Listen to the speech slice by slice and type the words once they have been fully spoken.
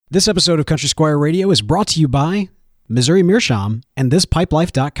This episode of Country Squire Radio is brought to you by Missouri Meerschaum and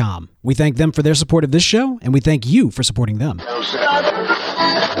ThisPipeLife.com. We thank them for their support of this show, and we thank you for supporting them. You're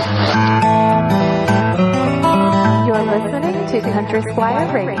listening to Country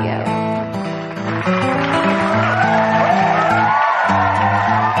Squire Radio.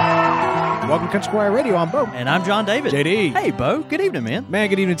 Welcome to Country Squire Radio. I'm Bo. And I'm John David. JD. Hey, Bo. Good evening, man. Man,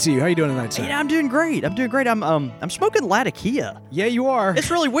 good evening to you. How you doing tonight, sir? Yeah, I'm doing great. I'm smoking Latakia. Yeah, you are.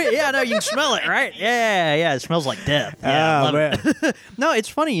 It's really weird. Yeah, I know. You can smell it, right? Yeah. It smells like death. Yeah, I love it. No, it's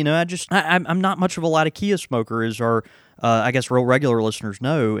funny. You know, I'm not much of a Latakia smoker, as our I guess real regular listeners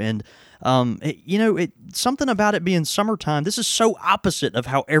know, and something about it being summertime. This is so opposite of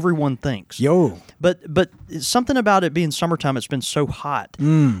how everyone thinks. But something about it being summertime. It's been so hot,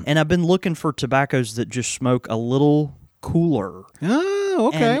 and I've been looking for tobaccos that just smoke a little cooler.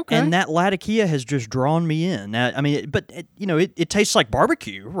 Oh, okay. And that Latakia has just drawn me in. It tastes like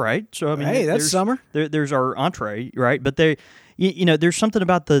barbecue, right? So I mean, hey, that's summer. There's our entree, right? But there's something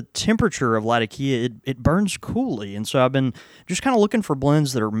about the temperature of Latakia. It burns coolly, and so I've been just kind of looking for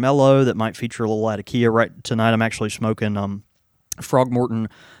blends that are mellow that might feature a little Latakia. Right tonight, I'm actually smoking Frogmorton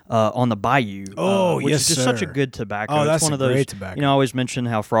on the Bayou. Which is just such a good tobacco. Oh, it's that's one of a those, great tobacco. I always mention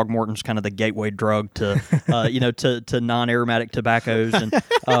how Frogmorton's kind of the gateway drug to to non-aromatic tobaccos, and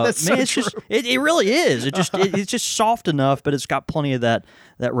it really is. It's just soft enough, but it's got plenty of that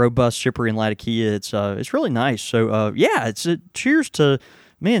robust Cyprian Latakia. It's really nice. So it's cheers to,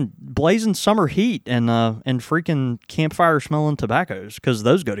 man, blazing summer heat and freaking campfire smelling tobaccos, because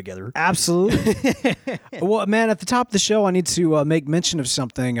those go together. Absolutely. Well, man, at the top of the show, I need to make mention of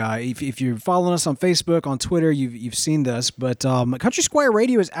something. If you're following us on Facebook, on Twitter, you've seen this, but Country Squire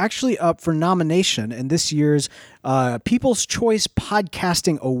Radio is actually up for nomination in this year's People's Choice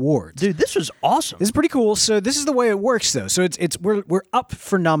Podcasting Awards. Dude, this was awesome. This is pretty cool. So this is the way it works, though. So we're up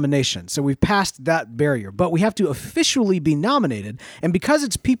for nomination. So we've passed that barrier, but we have to officially be nominated, and because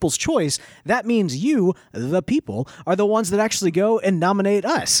it's People's Choice, that means you, the people, are the ones that actually go and nominate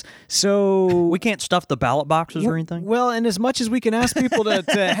us. So we can't stuff the ballot boxes or anything? Well, and as much as we can ask people to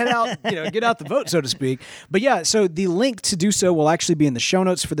head out, get out the vote, so to speak. But yeah, so the link to do so will actually be in the show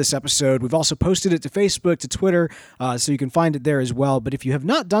notes for this episode. We've also posted it to Facebook, to Twitter, so you can find it there as well. But if you have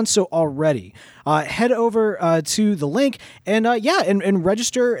not done so already, head over to the link and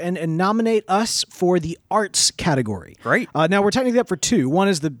register and nominate us for the arts category. Great. Now, we're technically up for two. One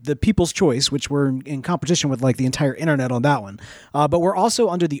is the People's Choice, which we're in competition with like the entire internet on that one. But we're also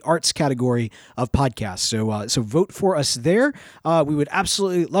under the arts category of podcasts. So vote for us there. We would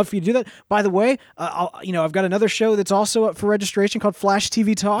absolutely love for you to do that. By the way, I've got another show that's also up for registration called Flash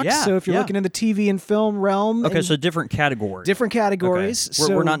TV Talks. Yeah, so if you're looking in the TV and film realm. Okay, so different categories. Different categories. Okay.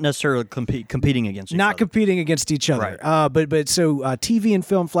 So we're not necessarily competing against each other. Not competing against each other. Right. But TV and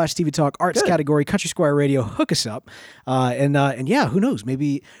film, Flash TV Talk, arts category, Country Squire Radio, hook us up. And who knows?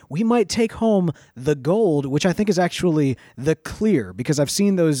 Maybe we might take home the gold, which I think is actually the clear, because I've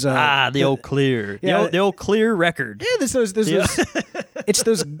seen those. The old clear. Yeah, the old clear record. Yeah, there's it's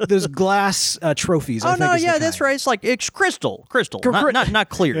those glass trophies. Oh, no, yeah, that's right. It's crystal, not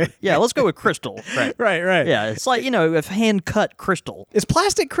clear. Yeah, let's go with crystal. Right. Right. Yeah, it's like, if hand-cut crystal. Is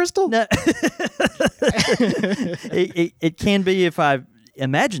plastic crystal? No. It can be if I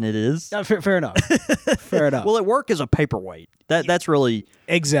imagine it is. Fair enough. Fair enough. Will it work as a paperweight? That's really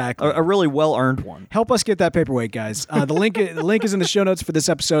exactly a really well-earned one. Help us get that paperweight, guys. The link is in the show notes for this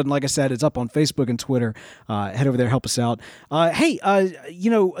episode, and like I said, it's up on Facebook and Twitter. Head over there, help us out.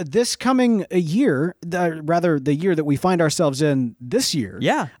 This coming year, the year that we find ourselves in this year,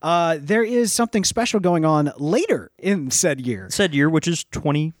 there is something special going on later in said year. Which is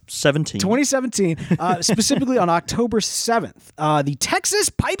 2017. 2017, specifically on October 7th, the Texas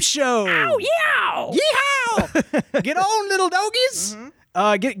Pipe Show. Ow, yeah! Yeehaw! Get on, little dogies.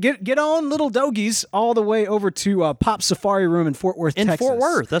 Mm-hmm. Get on, little dogies, all the way over to Pop Safari Room in Fort Worth, Texas. In Fort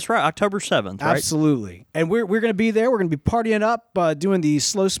Worth, that's right, October 7th, right? Absolutely. And we're going to be there. We're going to be partying up, doing the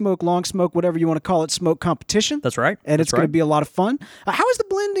slow smoke, long smoke, whatever you want to call it, smoke competition. That's right. And it's going to be a lot of fun. How is the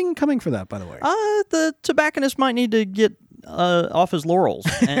blending coming for that, by the way? The tobacconist might need to get off his laurels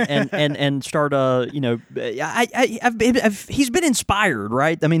and start he's been inspired,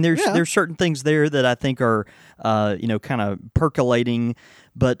 right? I mean, there's certain things there that I think are kind of percolating,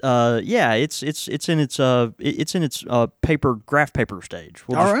 But yeah, it's in its graph paper stage.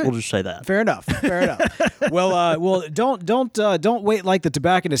 We'll just say that. Fair enough. Well, don't wait like the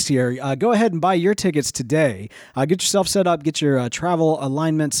tobacconist here. Go ahead and buy your tickets today. Get yourself set up. Get your travel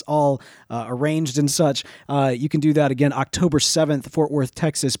alignments all arranged and such. You can do that again October 7th, Fort Worth,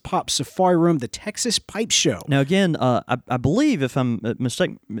 Texas. Pop Safari Room, the Texas Pipe Show. Now again, I believe, if I'm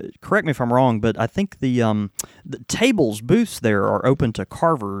mistaken, correct me if I'm wrong, but I think the tables, booths there are open to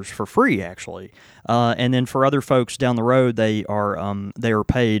carvers for free, actually. And then for other folks down the road, they are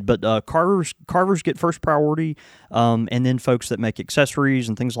paid. But carvers get first priority, and then folks that make accessories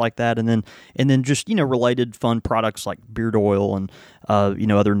and things like that, and then just related fun products like beard oil and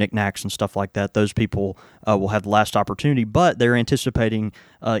other knickknacks and stuff like that. Those people will have the last opportunity, but they're anticipating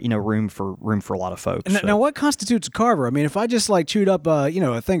room for a lot of folks. Now, what constitutes a carver? I mean, if I just chewed up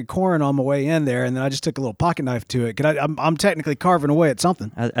a thing of corn on my way in there, and then I just took a little pocket knife to it, I'm technically carving away at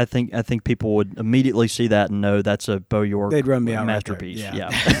something. I think people would immediately see that and know that's a Bo York They'd run me out masterpiece. Right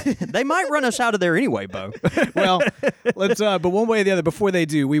there. Yeah. They might run us out of there anyway, Bo. Well, let's. But one way or the other, before they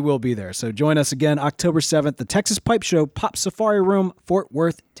do, we will be there. So join us again, October 7th, the Texas Pipe Show, Pop Safari Room, Fort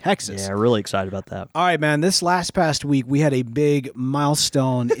Worth, Texas. Yeah, really excited about that. All right, man. This past week, we had a big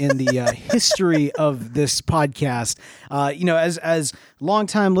milestone in the history of this podcast. As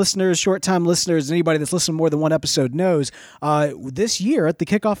long-time listeners, short-time listeners, anybody that's listened more than one episode knows, this year, at the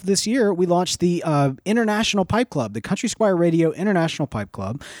kickoff of this year, we launched the International Pipe Club, the Country Squire Radio International Pipe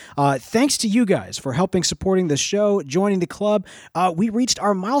Club. Thanks to you guys for helping supporting the show, joining the club. We reached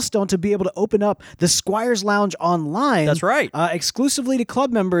our milestone to be able to open up the Squires Lounge online. That's right. Exclusively to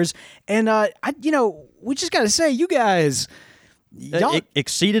club members. And, we just got to say, you guys... Y'all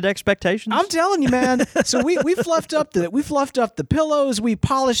exceeded expectations. I'm telling you, man. So we fluffed up the pillows. We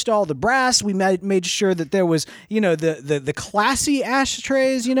polished all the brass. We made sure that there was the classy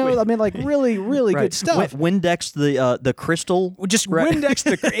ashtrays. Really right. Good stuff. Windexed the crystal. Just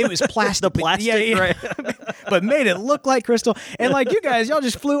Windexed it was plastic. The plastic, right. But made it look like crystal. And you guys, y'all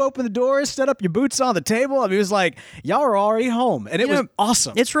just flew open the doors, set up your boots on the table. I mean, it was like y'all were already home, and it was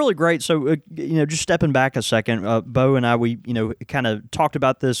awesome. It's really great. So just stepping back a second, Bo and I, we kind of talked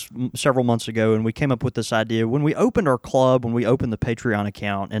about this several months ago, and we came up with this idea when we opened our club, when we opened the Patreon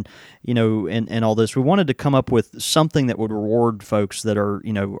account, and and all this. We wanted to come up with something that would reward folks that are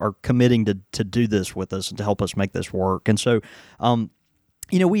committing to do this with us and to help us make this work. And so,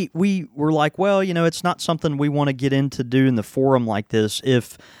 we were like, well, it's not something we want to get into doing the forum like this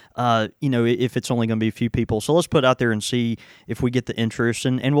if it's only going to be a few people. So let's put it out there and see if we get the interest.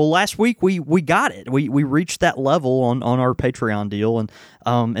 And last week we got it. We reached that level on our Patreon deal.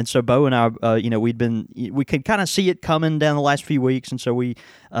 And so Bo and I, we could kind of see it coming down the last few weeks. And so we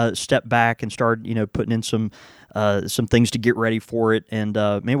stepped back and started, putting in some things to get ready for it. And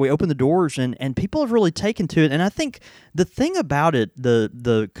we opened the doors and people have really taken to it. And I think the thing about it,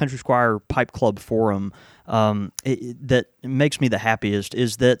 the Country Squire Pipe Club Forum, that makes me the happiest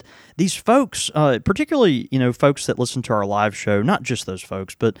is that these folks, particularly folks that listen to our live show, not just those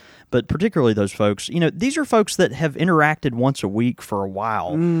folks, but particularly those folks, these are folks that have interacted once a week for a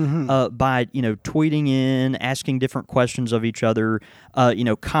while, by tweeting in, asking different questions of each other,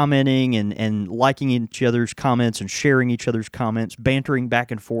 commenting and liking each other's comments and sharing each other's comments, bantering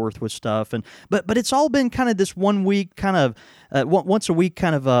back and forth with stuff, but it's all been kind of this 1 week kind of once a week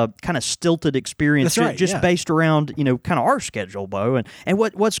kind of stilted experience. That's right, just based around kind of our schedule, Bo. And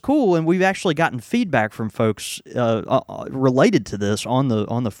what's cool, and we've actually gotten feedback from folks related to this on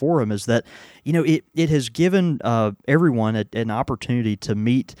the forum, is that it has given everyone an opportunity to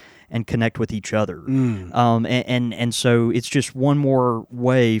meet and connect with each other. And so it's just one more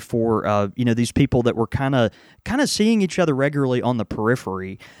way for these people that were kind of seeing each other regularly on the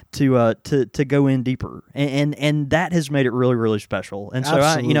periphery to go in deeper, and that has made it really, really special. And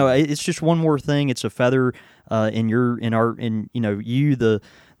so it's just one more thing. It's a feather in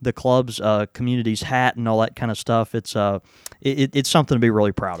the club's community's hat and all that kind of stuff. It's something to be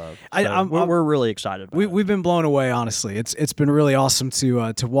really proud of. So we're really excited about we've been blown away, honestly. It's been really awesome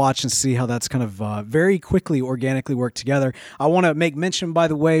to watch and see how that's kind of very quickly organically worked together. I want to make mention, by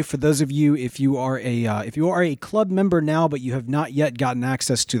the way, for those of you, if you are a club member now but you have not yet gotten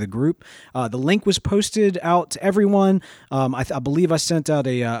access to the group, the link was posted out to everyone. I believe I sent out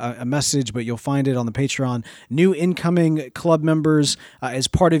a message, but you'll find it on the Patreon. New incoming club members as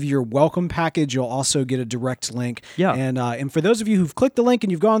part part of your welcome package, you'll also get a direct link. Yeah. And for those of you who've clicked the link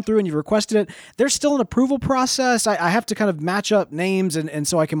and you've gone through and you've requested it, there's still an approval process. I have to kind of match up names and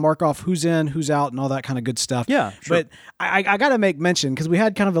so I can mark off who's in, who's out, and all that kind of good stuff. Yeah, sure. But I got to make mention, because we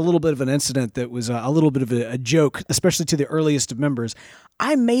had kind of a little bit of an incident that was a little bit of a joke, especially to the earliest of members.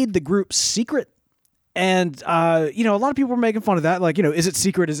 I made the group secret. And, a lot of people were making fun of that. Like, is it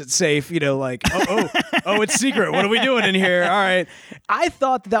secret? Is it safe? Like, it's secret. What are we doing in here? All right. I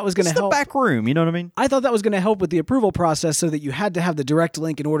thought that was going to help. The back room, you know what I mean? I thought that was going to help with the approval process so that you had to have the direct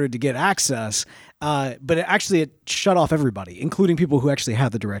link in order to get access. But it shut off everybody, including people who actually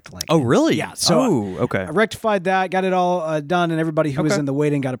had the direct link. Oh, really? Yeah. So okay. I rectified that, got it all done, and everybody who was in the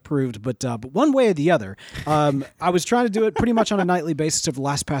waiting got approved. But one way or the other, I was trying to do it pretty much on a nightly basis over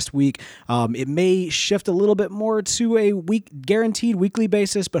the past week. It may shift a little bit more to a guaranteed weekly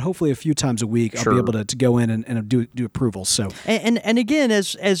basis, but hopefully a few times a week I'll be able to go in and do approvals. So and again,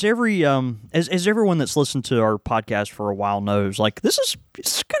 as everyone that's listened to our podcast for a while knows, like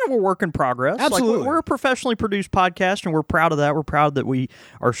it's kind of a work in progress. Absolutely. Like, we're a professionally produced podcast, and we're proud of that. We're proud that we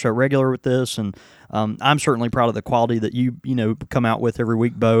are so regular with this, and I'm certainly proud of the quality that you come out with every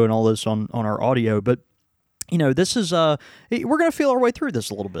week, Bo, and all this on our audio. But this is we're going to feel our way through this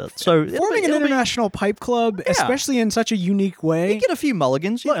a little bit. So forming an international pipe club, especially in such a unique way, you get a few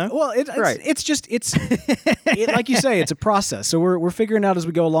mulligans. Well, it's like you say, it's a process. So we're figuring out as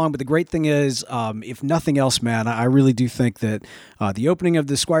we go along. But the great thing is, if nothing else, man, I really do think that the opening of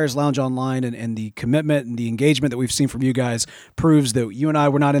the Squires Lounge Online and the commitment and the engagement that we've seen from you guys proves that you and I,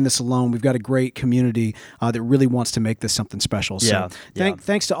 we're not in this alone. We've got a great community that really wants to make this something special. So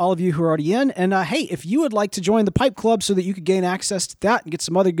thanks to all of you who are already in. And hey, if you would like to join the Pipe Club so that you could gain access to that and get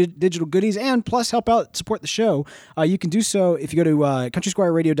some other good digital goodies and plus help out support the show, you can do so if you go to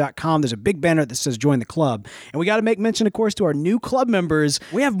countrysquireradio.com. There's a big banner that says join the club. And we got to make mention, of course, to our new club members.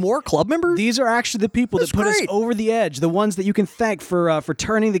 We have more club members? These are actually the people that put us over the edge, the ones that you can thank for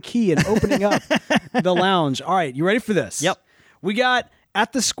turning the key and opening up the lounge. All right, you ready for this? Yep. We got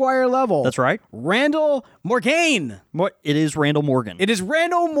at the Squire level. That's right. Randall Morgan. It is Randall Morgan. It is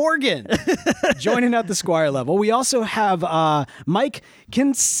Randall Morgan joining at the Squire level. We also have Mike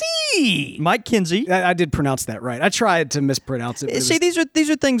Kinsey. Mike Kinsey. I did pronounce that right. I tried to mispronounce it. See, these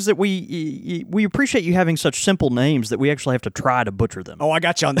are things that we appreciate you having such simple names that we actually have to try to butcher them. Oh, I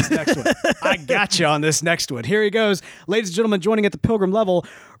got you on this next one. Here he goes. Ladies and gentlemen, joining at the Pilgrim level,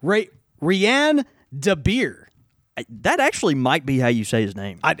 Rianne DeBeer. That actually might be how you say his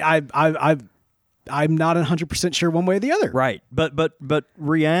name. I'm not 100% sure one way or the other. Right, but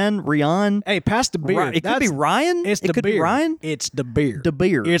Rian. Hey, pass the beer. It could be Ryan. It could be Ryan. It's the beer. The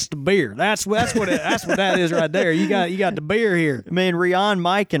beer. It's the beer. That's what that is right there. You got the beer here. Man, Rian,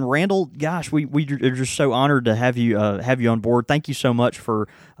 Mike, and Randall. Gosh, we are just so honored to have you on board. Thank you so much for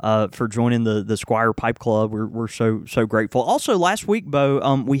joining the Squire Pipe Club. We're so grateful. Also, last week,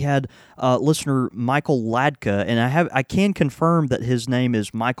 Bo, we had listener Michael Ladka, and I can confirm that his name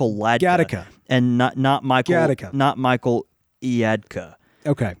is Michael Ladka. Gattaca. And not Michael, Gattaca. Not Michael Iadka.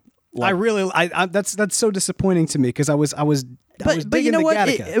 Okay, that's so disappointing to me because I was but you know what?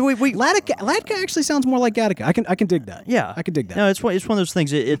 Ladka actually sounds more like Gattaca. I can dig that. Yeah, I can dig that. No, it's one of those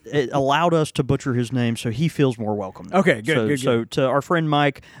things. It allowed us to butcher his name, so he feels more welcome now. Okay, good. So to our friend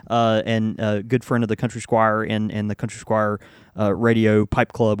Mike, and good friend of the Country Squire and the Country Squire Radio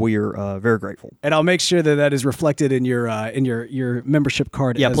Pipe Club, we are very grateful. And I'll make sure that is reflected in your membership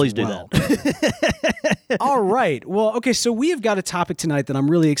card. Yeah, as please well. do that. All right. Well, okay. So we have got a topic tonight that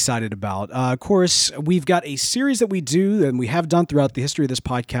I'm really excited about. Of course, we've got a series that we do and we have done throughout the history of this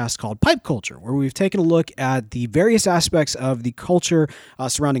podcast called Pipe Culture, where we've taken a look at the various aspects of the culture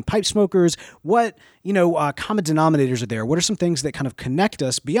surrounding pipe smokers. What common denominators are there? What are some things that kind of connect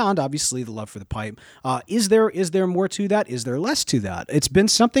us beyond, obviously, the love for the pipe? Is there more to that? Is there less to that? It's been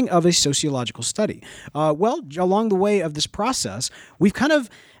something of a sociological study. Along the way of this process, we've kind of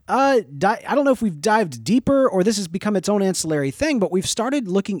I don't know if we've dived deeper or this has become its own ancillary thing, but we've started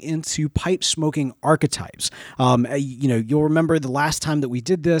looking into pipe smoking archetypes. You'll remember the last time that we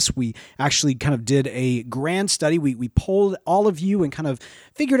did this, we actually kind of did a grand study. We polled all of you and kind of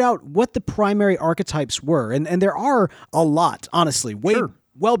figured out what the primary archetypes were. And there are a lot, honestly,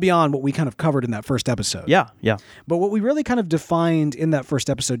 well beyond what we kind of covered in that first episode. Yeah. But what we really kind of defined in that first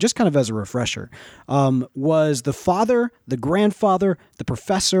episode, just kind of as a refresher, was the father, the grandfather, the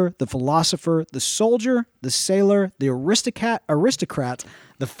professor, the philosopher, the soldier, the sailor, the aristocrat,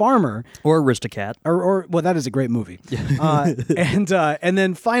 the farmer, or Aristocat, or that is a great movie, and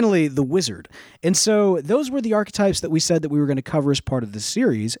then finally the wizard. And so those were the archetypes that we said that we were going to cover as part of this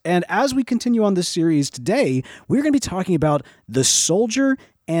series. And as we continue on this series today, we're going to be talking about the soldier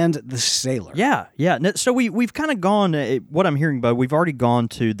and the sailor. Yeah. So we've kind of gone. What I'm hearing, Bud, we've already gone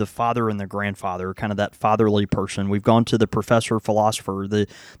to the father and the grandfather, kind of that fatherly person. We've gone to the professor, philosopher,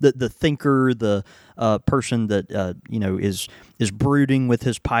 the thinker, the person that is brooding with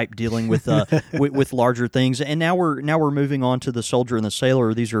his pipe, dealing with with larger things, and now we're moving on to the soldier and the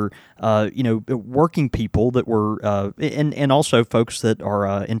sailor. These are working people that were and also folks that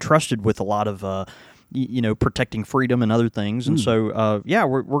are entrusted with a lot of protecting freedom and other things. And so,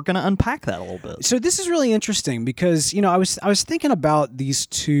 we're going to unpack that a little bit. So this is really interesting because, I was thinking about these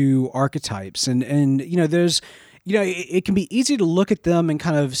two archetypes and there's, it can be easy to look at them and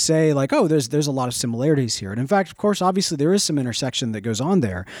kind of say like, oh, there's a lot of similarities here. And in fact, of course, obviously there is some intersection that goes on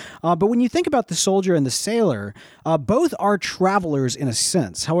there. But when you think about the soldier and the sailor, both are travelers in a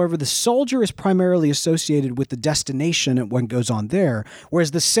sense. However, the soldier is primarily associated with the destination and what goes on there,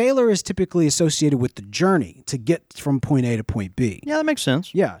 whereas the sailor is typically associated with the journey to get from point A to point B. Yeah, that makes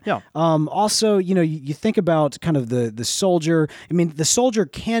sense. Yeah. Also, you think about kind of the soldier. I mean, the soldier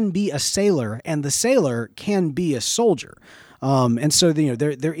can be a sailor and the sailor can be a soldier. And so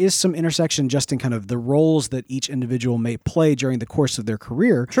there is some intersection just in kind of the roles that each individual may play during the course of their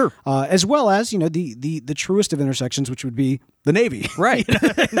career. Sure. As well as, the truest of intersections, which would be the Navy. Right.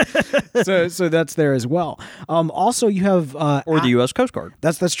 So that's there as well. Also, you have or the U.S. Coast Guard.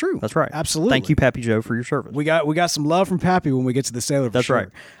 That's true. That's right. Absolutely. Thank you, Pappy Joe, for your service. We got some love from Pappy when we get to the sailor. That's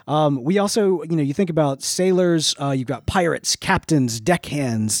sure. Right. We also, you think about sailors. You've got pirates, captains,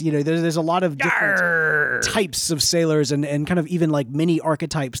 deckhands. There's a lot of different types of sailors and kind of even like mini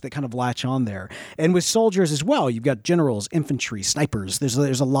archetypes that kind of latch on there. And with soldiers as well, you've got generals, infantry, snipers.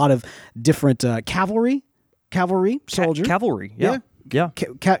 There's a lot of different cavalry soldiers. Cavalry, yeah.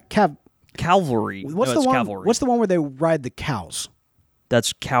 Cavalry. Cavalry. What's the one where they ride the cows?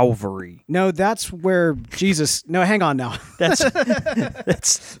 That's Calvary. No, that's where Jesus. No, hang on now. That's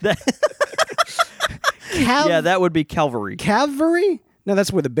that. Yeah, that would be Calvary. Cavalry? No,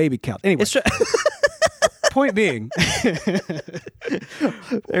 that's where the baby cow. Anyway. Point being,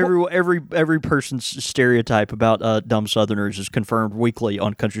 every person's stereotype about dumb Southerners is confirmed weekly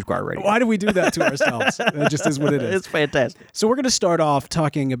on Country Squire Radio. Why do we do that to ourselves? It just is what it is. It's fantastic. So we're going to start off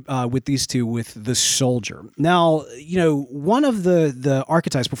talking with these two with the soldier. Now, one of the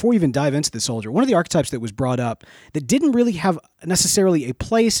archetypes, before we even dive into the soldier, one of the archetypes that was brought up that didn't really have necessarily a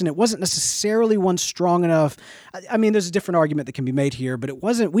place, and it wasn't necessarily one strong enough. I mean, there's a different argument that can be made here, but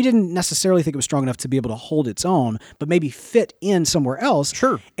we didn't necessarily think it was strong enough to be able to hold its own, but maybe fit in somewhere else.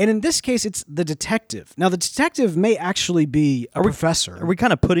 Sure. And in this case, it's the detective. Now, the detective may actually be a professor. Are we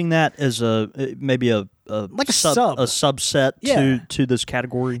kind of putting that as maybe a subset to this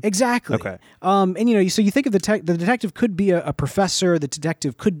category? Exactly. Okay. And so you think of the detective could be a professor. The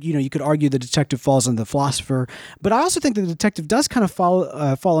detective could, you could argue the detective falls under the philosopher. But I also think the detective does kind of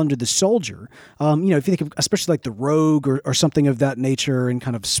fall under the soldier. If you think of especially like the rogue or something of that nature, and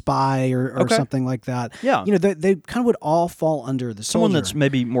kind of spy or something like that. Yeah. They kind of would all fall under the soldier. Someone that's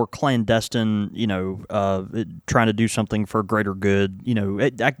maybe more clandestine, trying to do something for a greater good.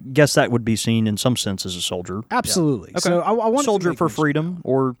 I guess that would be seen in some sense as a soldier. Absolutely. Yeah. Okay. So I want soldier for freedom,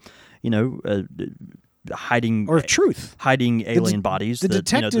 or hiding or truth, hiding alien bodies the that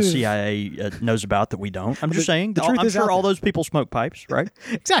detective, the CIA knows about that we don't. I'm just saying. The truth I'm is sure all those people smoke pipes, right?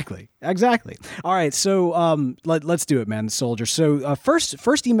 Exactly. All right. So let's do it, man. The soldier. So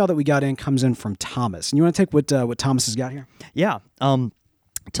first email that we got in comes in from Thomas, and you want to take what Thomas has got here? Yeah.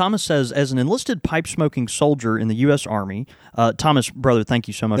 Thomas says, as an enlisted pipe-smoking soldier in the U.S. Army, Thomas, brother, thank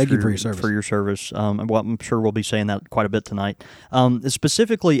you so much for your service. I'm sure we'll be saying that quite a bit tonight.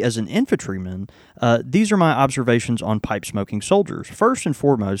 Specifically, as an infantryman, these are my observations on pipe-smoking soldiers. First and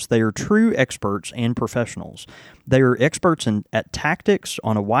foremost, they are true experts and professionals. They are experts at tactics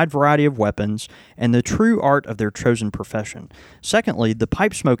on a wide variety of weapons and the true art of their chosen profession. Secondly, the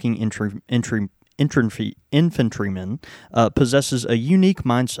pipe-smoking infantryman possesses a unique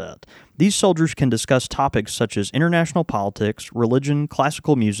mindset. These soldiers can discuss topics such as international politics, religion,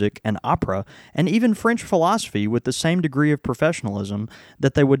 classical music, and opera, and even French philosophy with the same degree of professionalism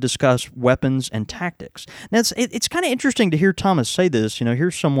that they would discuss weapons and tactics. Now, it's kind of interesting to hear Thomas say this.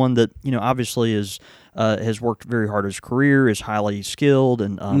 Here's someone that, obviously has worked very hard his career, is highly skilled,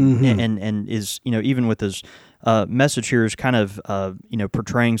 and is, even with his message here is kind of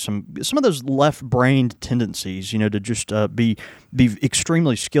portraying some of those left-brained tendencies, to just be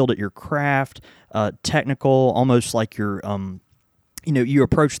extremely skilled at your craft, technical, almost like you're you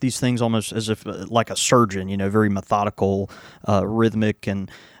approach these things almost as if like a surgeon, very methodical, rhythmic,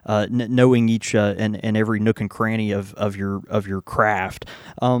 and knowing each and every nook and cranny of your craft.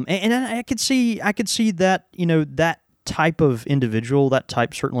 And I could see that that type of individual, that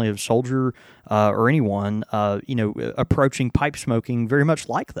type certainly of soldier or anyone, approaching pipe smoking very much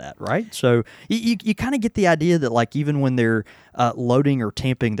like that, right? So you kind of get the idea that like even when they're loading or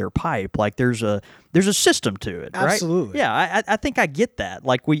tamping their pipe, like there's a system to it, right? Absolutely. Yeah, I think I get that.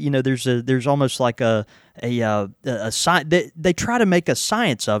 Like there's almost like a science. They try to make a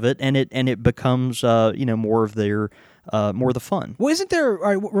science of it, and it becomes more of the fun. Well, isn't there?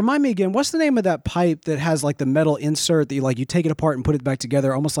 All right, remind me again. What's the name of that pipe that has like the metal insert that you take it apart and put it back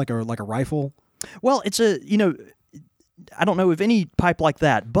together, almost like a rifle? Well, it's I don't know of any pipe like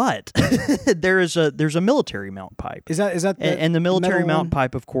that, but there's a military mount pipe. Is that and the military mount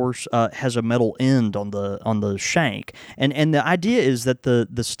pipe, of course, has a metal end on the shank, and the idea is that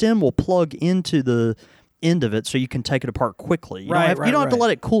the stem will plug into the end of it, so you can take it apart quickly. You don't have to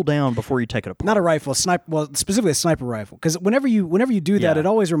let it cool down before you take it apart. Not a rifle, specifically a sniper rifle. Because whenever you do that, it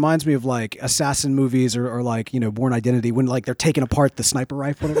always reminds me of like assassin movies or like Bourne Identity, when like they're taking apart the sniper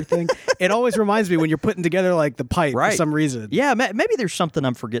rifle and everything. It always reminds me when you're putting together like the pipe for some reason. Yeah, maybe there's something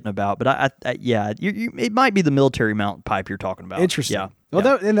I'm forgetting about, but it might be the military mount pipe you're talking about. Interesting. Yeah.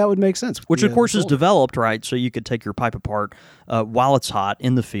 Well, that would make sense. Which, of course, is developed, right? So you could take your pipe apart while it's hot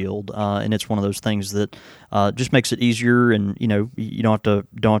in the field, and it's one of those things that just makes it easier, and you don't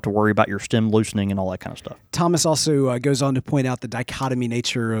have to worry about your stem loosening and all that kind of stuff. Thomas also goes on to point out the dichotomy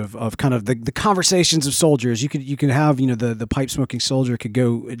nature of kind of the conversations of soldiers. You can have the pipe smoking soldier could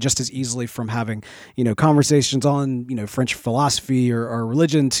go just as easily from having conversations on French philosophy or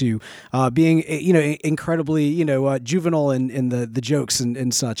religion to being incredibly juvenile in the jokes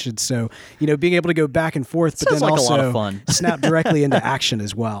and such, and so being able to go back and forth, but then like also a lot of fun. snap directly into action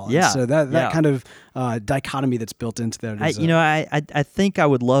as well. Yeah, and so that kind of dichotomy that's built into that. I think I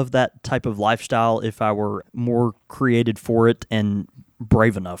would love that type of lifestyle if I were more created for it and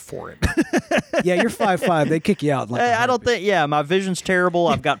brave enough for it. Yeah, you're 5'5". They kick you out. Like I don't think. Yeah, my vision's terrible.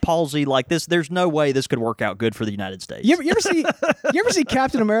 I've got palsy. Like this, there's no way this could work out good for the United States. You ever see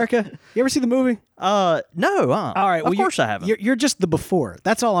Captain America? You ever see the movie? No. All right. Well, of course I haven't. You're just the before.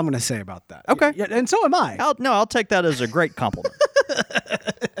 That's all I'm going to say about that. Okay. And so am I. I'll take that as a great compliment.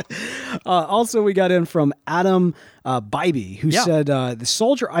 Also, we got in from Adam Bybee, who said, the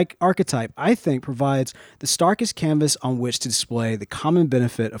soldier archetype, I think, provides the starkest canvas on which to display the common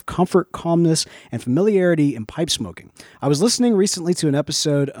benefit of comfort, calmness, and familiarity in pipe smoking. I was listening recently to an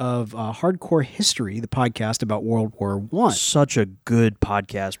episode of Hardcore History, the podcast about World War I. Such a good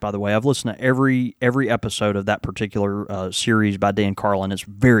podcast, by the way. I've listened to every episode of that particular series by Dan Carlin. It's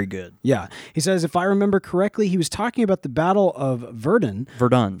very good. Yeah. He says, if I remember correctly, he was talking about the Battle of Verdun.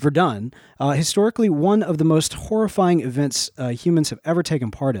 Historically, one of the most horrifying events humans have ever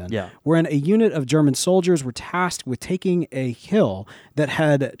taken part in, wherein a unit of German soldiers were tasked with taking a hill that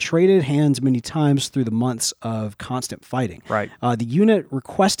had traded hands many times through the months of constant fighting. Right. The unit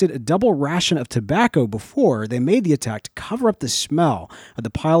requested a double ration of tobacco before they made the attack to cover up the smell of the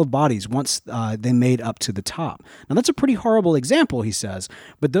pile of bodies once they made up to the top. Now, that's a pretty horrible example, he says,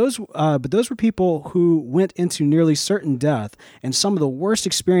 but those were people who went into nearly certain death and some of the worst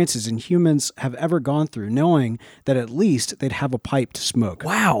experiences humans have ever gone through, knowing that at least they'd have a pipe to smoke.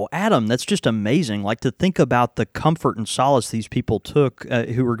 Wow, Adam, that's just amazing. Like to think about the comfort and solace these people took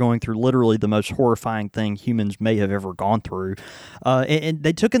who were going through literally the most horrifying thing humans may have ever gone through. And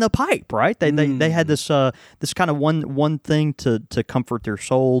they took in the pipe, right? They had this kind of one thing to comfort their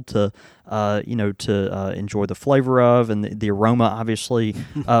soul, to enjoy the flavor of, and the aroma obviously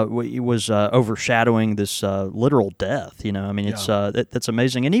was overshadowing this literal death. It's that's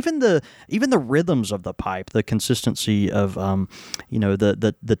amazing, and even the rhythms of the pipe, the consistency of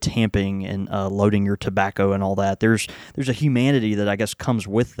the tamping and loading your tobacco and all that. There's a humanity that I guess comes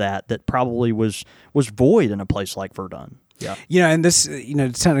with that probably was void in a place like Verdun. Yeah, and this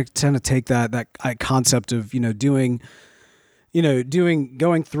to kind of take that concept of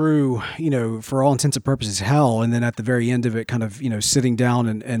going through, for all intents and purposes, hell, and then at the very end of it, kind of, sitting down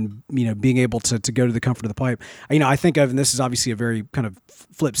and being able to go to the comfort of the pipe. I think of, and this is obviously a very kind of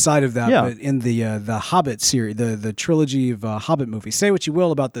flip side of that, but in the Hobbit series, the trilogy of Hobbit movies, say what you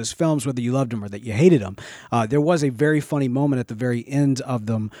will about those films, whether you loved them or that you hated them, there was a very funny moment at the very end of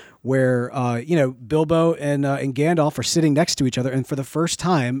them where Bilbo and Gandalf are sitting next to each other, and for the first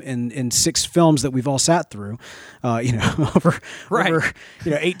time in 6 films that we've all sat through, over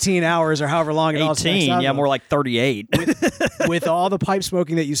 18 hours or however long it all 18, more like 38. with all the pipe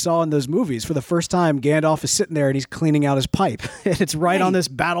smoking that you saw in those movies, for the first time, Gandalf is sitting there and he's cleaning out his pipe. And it's right on this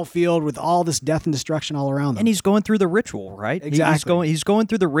battlefield with all this death and destruction all around him. And he's going through the ritual, right? Exactly. He's going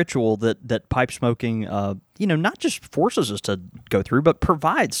through the ritual that pipe smoking not just forces us to go through, but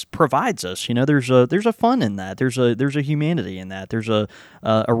provides us. There's a fun in that. There's a humanity in that. There's a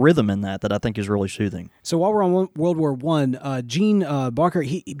rhythm in that I think is really soothing. So while we're on World War I, Gene Barker,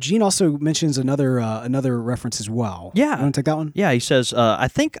 Gene also mentions another reference as well. Yeah. You want to take that one? Yeah, he says, I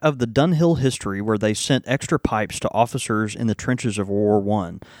think of the Dunhill history where they sent extra pipes to officers in the trenches of World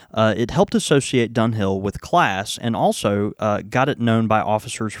War I. It helped associate Dunhill with class and also got it known by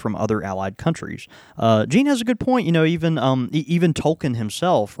officers from other Allied countries. Gene has a good point. Even Tolkien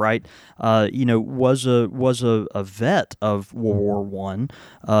himself, right? Was a vet of World War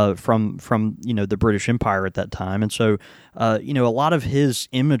I from the British Empire at that time, and so a lot of his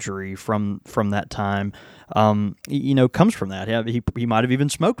imagery from that time comes from that. He might have even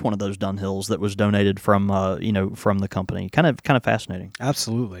smoked one of those Dunhills that was donated from the company. Kind of fascinating.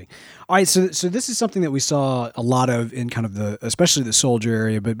 Absolutely. All right, so this is something that we saw a lot of in kind of especially the soldier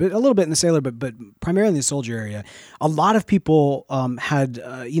area, but a little bit in the sailor, but primarily in the soldier area. A lot of people had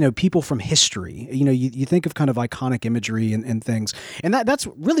people from history. You think of kind of iconic imagery and things, and that's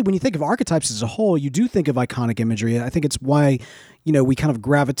really when you think of archetypes as a whole, you do think of iconic imagery. I think it's why we kind of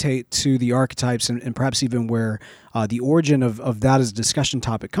gravitate to the archetypes and perhaps even where the origin of that as a discussion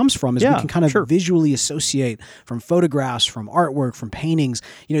topic comes from is we can kind of visually associate from photographs, from artwork, from paintings,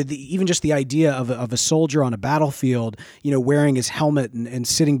 even just the idea of a soldier on a battlefield, wearing his helmet and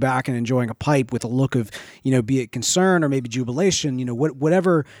sitting back and enjoying a pipe with a look of, be it concern or maybe jubilation,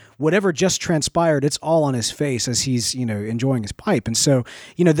 whatever just transpired, it's all on his face as he's, enjoying his pipe. And so,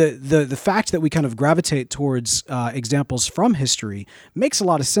 the fact that we kind of gravitate towards examples from history makes a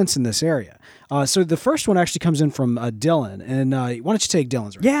lot of sense in this area. So the first one actually comes in from Dylan, and why don't you take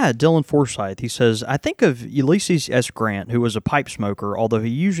Dylan's? Yeah, Dylan Forsyth. He says, I think of Ulysses S. Grant, who was a pipe smoker, although he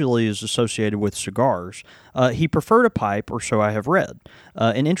usually is associated with cigars. He preferred a pipe, or so I have read.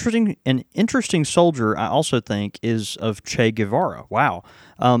 An interesting soldier, I also think, is of Che Guevara. Wow.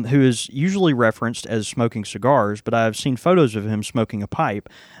 Who is usually referenced as smoking cigars, but I have seen photos of him smoking a pipe.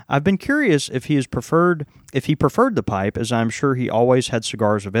 I've been curious if he preferred the pipe, as I'm sure he always had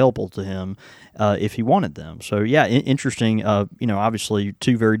cigars available to him if he wanted them. So yeah, interesting. Obviously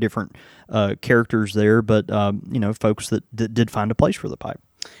two very different characters there, but folks that did find a place for the pipe.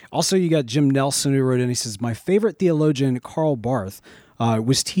 Also, you got Jim Nelson who wrote in. He says, "My favorite theologian, Karl Barth,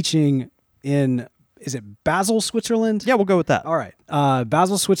 was teaching in." Is it Basel, Switzerland? Yeah, we'll go with that. All right.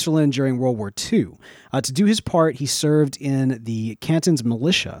 Basel, Switzerland during World War II. To do his part, he served in the canton's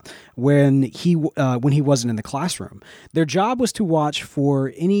militia when he wasn't in the classroom. Their job was to watch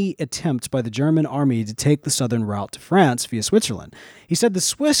for any attempt by the German army to take the southern route to France via Switzerland. He said the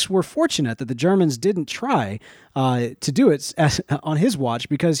Swiss were fortunate that the Germans didn't try to do it on his watch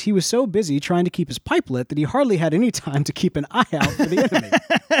because he was so busy trying to keep his pipe lit that he hardly had any time to keep an eye out for the enemy.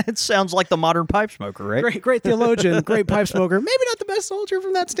 It sounds like the modern pipe smoker, right? Great theologian, great pipe smoker. Maybe not the best soldier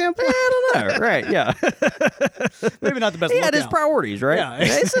from that standpoint. I don't know. Right, yeah. Maybe not the best. He had his priorities, right? Yeah.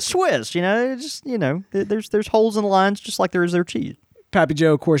 It's the Swiss, there's holes in the lines just like there is their cheese. Pappy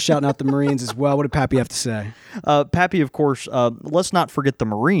Joe, of course, shouting out the Marines as well. What did Pappy have to say? Pappy, of course, let's not forget the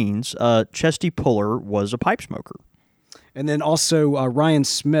Marines. Chesty Puller was a pipe smoker. And then also Ryan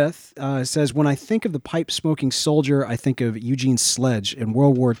Smith says, when I think of the pipe-smoking soldier, I think of Eugene Sledge in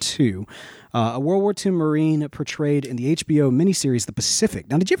World War II. A World War II Marine portrayed in the HBO miniseries The Pacific.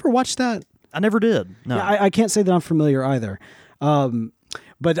 Now, did you ever watch that? I never did. No. Yeah, I can't say that I'm familiar either.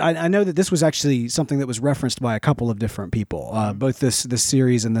 But I know that this was actually something that was referenced by a couple of different people, both this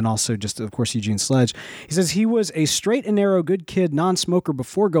series and then also just, of course, Eugene Sledge. He says he was a straight and narrow, good kid, non-smoker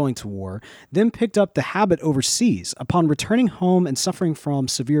before going to war, then picked up the habit overseas. Upon returning home and suffering from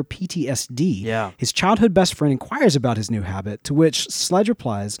severe PTSD, his childhood best friend inquires about his new habit, to which Sledge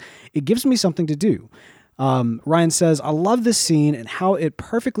replies, "It gives me something to do." Ryan says, I love this scene and how it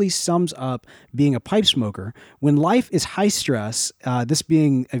perfectly sums up being a pipe smoker. When life is high stress, this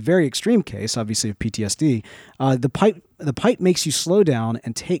being a very extreme case, obviously, of PTSD, the pipe makes you slow down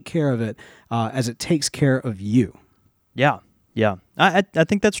and take care of it as it takes care of you. Yeah. Yeah, I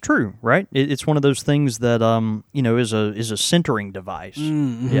think that's true, right? It's one of those things that is a centering device.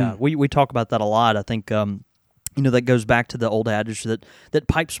 Mm-hmm. Yeah, we talk about that a lot. I think that goes back to the old adage that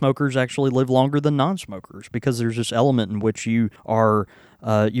pipe smokers actually live longer than non-smokers because there's this element in which you are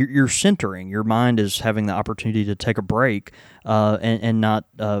you're centering. Your mind is having the opportunity to take a break and not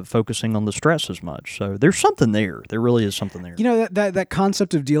focusing on the stress as much. So there's something there. There really is something there. That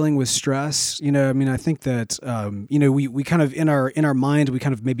concept of dealing with stress. I think that we kind of in our mind we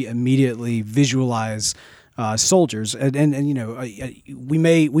kind of maybe immediately visualize soldiers, and you know,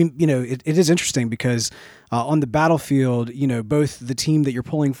 it is interesting because on the battlefield, you know, both the team that you're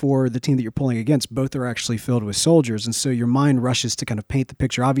pulling for, the team that you're pulling against, both are actually filled with soldiers, and so your mind rushes to kind of paint the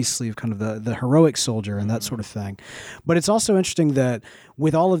picture, obviously, of kind of the heroic soldier and that sort of thing. But it's also interesting that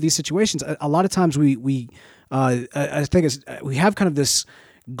with all of these situations, a lot of times I think we have kind of this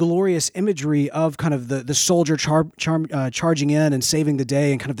glorious imagery of kind of the soldier charging in and saving the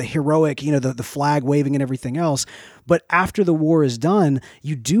day and kind of the heroic, you know, the flag waving and everything else. But after the war is done,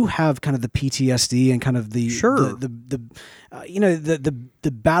 you do have kind of the PTSD and kind of the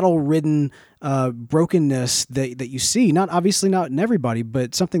the battle-ridden brokenness that you see. Not in everybody,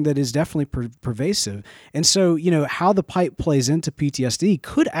 but something that is definitely pervasive. And so, you know, how the pipe plays into PTSD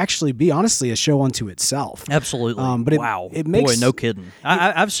could actually be honestly a show unto itself. Absolutely. But wow. It makes, boy, no kidding.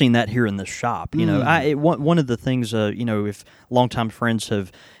 I've seen that here in this shop. You know, one of the things, you know, if longtime friends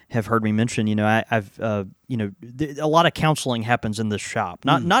have heard me mention, you know, I've you know, a lot of counseling happens in this shop.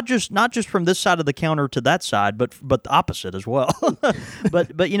 Not just from this side of the counter to that side, but the opposite as well.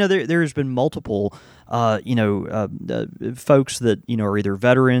 but you know, there has been multiple folks that, you know, are either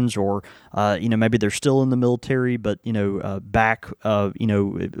veterans or you know, maybe they're still in the military, but you know, back you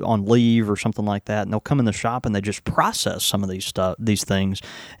know, on leave or something like that, and they'll come in the shop and they just process some of these things,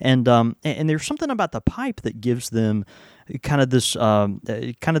 and there's something about the pipe that gives them kind of this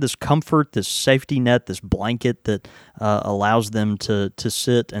comfort, this safety net, this blanket that allows them to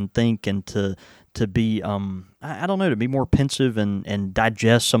sit and think and to be I don't know, to be more pensive and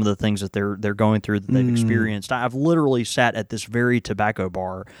digest some of the things that they're going through that they've experienced. I've literally sat at this very tobacco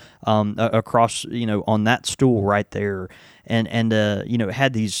bar across, you know, on that stool right there, and you know,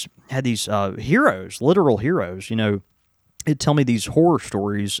 had these heroes, literal heroes, you know, it tell me these horror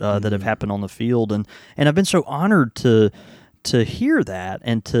stories that have happened on the field, and I've been so honored to hear that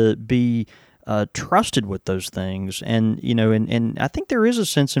and to be trusted with those things, and you know, and I think there is a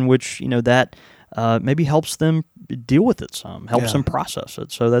sense in which, you know, that maybe helps them deal with it some, helps them process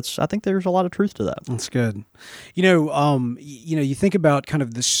it. So I think there's a lot of truth to that. That's good. You know, you think about kind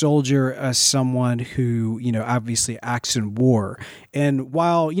of the soldier as someone who, you know, obviously acts in war. And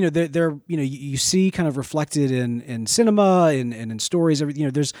while, you know, they're you know, you see kind of reflected in cinema and in stories, you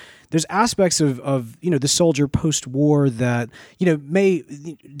know, there's aspects of, you know, the soldier post-war that, you know,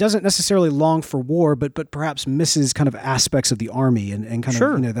 doesn't necessarily long for war, but perhaps misses kind of aspects of the army and kind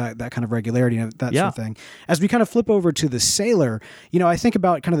of, you know, that kind of regularity and that sort of thing. As we kind of flip over to the sailor, you know, I think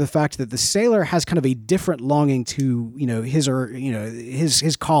about kind of the fact that the sailor has kind of a different longing to, you know, his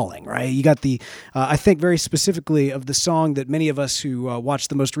calling, right? You got the, I think very specifically of the song that many of us who watched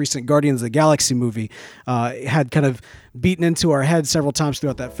the most recent Guardians of the Galaxy movie had kind of beaten into our heads several times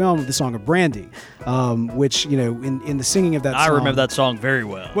throughout that film, the song of Brandy, which, you know, in the singing of that song. I remember that song very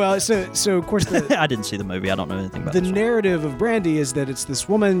well. Well, so of course I didn't see the movie. I don't know anything about the narrative of Brandy is that it's this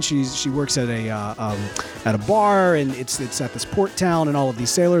woman. She works at a bar, and it's at this port town, and all of these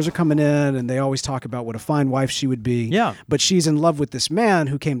sailors are coming in, and they always talk about what a fine wife she would be. Yeah. But she's in love with this man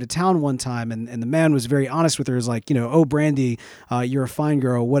who came to town one time, and the man was very honest with her. Is like, you know, oh Brandy, you're a fine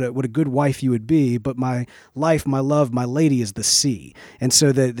girl. What a good wife you would be. But my life, my love, my lady is the sea. And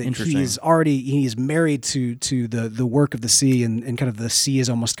so that he is married to the work of the sea, and kind of the sea is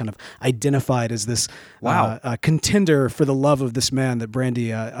almost kind of identified as this contender for the love of this man that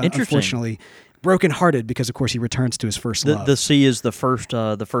Brandy unfortunately brokenhearted, because of course he returns to his first love. The sea is the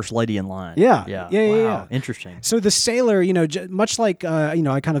first lady in line. Yeah. Interesting. So the sailor, you know, much like you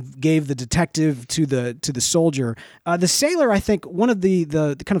know, I kind of gave the detective to the soldier. The sailor, I think, one of the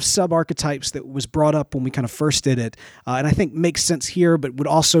kind of sub archetypes that was brought up when we kind of first did it, and I think makes sense here, but would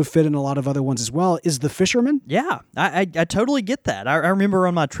also fit in a lot of other ones as well, is the fisherman. Yeah, I totally get that. I remember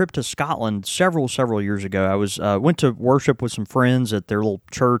on my trip to Scotland several years ago, I was went to worship with some friends at their little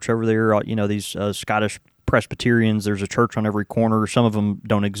church over there. You know, these Scottish Presbyterians. There's a church on every corner. Some of them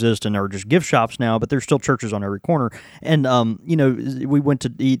don't exist and are just gift shops now, but there's still churches on every corner. And you know, we went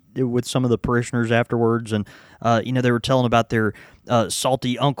to eat with some of the parishioners afterwards, and you know, they were telling about their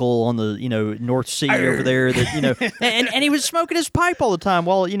salty uncle on the, you know, North Sea over there that, you know, and he was smoking his pipe all the time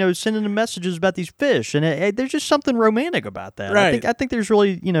while, you know, sending them messages about these fish, and there's just something romantic about that. Right. I think there's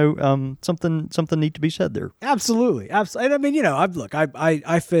really, you know, something neat to be said there. Absolutely. And I mean, you know,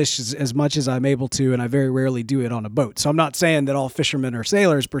 I fish as much as I'm able to, and I very rarely do it on a boat. So I'm not saying that all fishermen are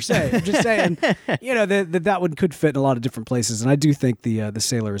sailors per se. I'm just saying, you know, that one could fit in a lot of different places, and I do think the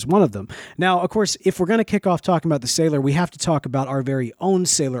sailor is one of them. Now, of course, if we're going to kick off talking talking about the sailor, we have to talk about our very own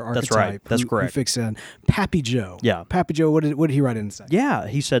sailor archetype. That's right. That's correct. Who fix in Pappy Joe. Yeah. Pappy Joe, what did he write in and say? Yeah,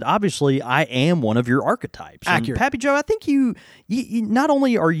 he said, obviously, I am one of your archetypes. Accurate. And Pappy Joe, I think you not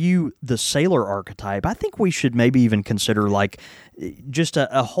only are you the sailor archetype, I think we should maybe even consider like just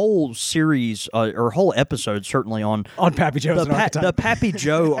a whole series or a whole episode, certainly on Pappy Joe as an archetype. The Pappy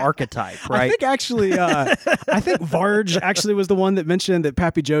Joe archetype, right? I think actually, I think Varge actually was the one that mentioned that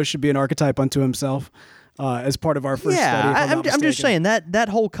Pappy Joe should be an archetype unto himself. As part of our first study. I'm just saying that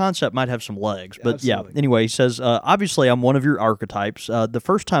whole concept might have some legs. But Absolutely. yeah, anyway, he says, obviously I'm one of your archetypes. The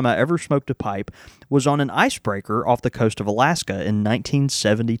first time I ever smoked a pipe was on an icebreaker off the coast of Alaska in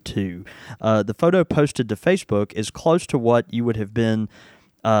 1972. The photo posted to Facebook is close to what would have been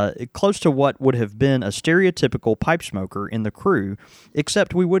a stereotypical pipe smoker in the crew,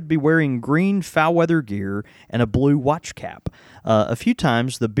 except we would be wearing green foul weather gear and a blue watch cap. A few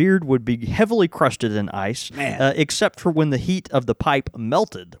times, the beard would be heavily crusted in ice, except for when the heat of the pipe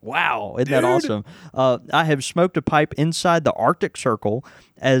melted. Wow, isn't that awesome? I have smoked a pipe inside the Arctic Circle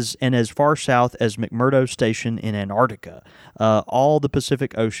as far south as McMurdo Station in Antarctica, all the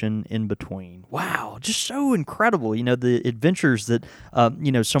Pacific Ocean in between. Wow, just so incredible. You know, the adventures that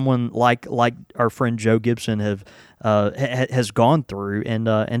someone like our friend Joe Gibson has gone through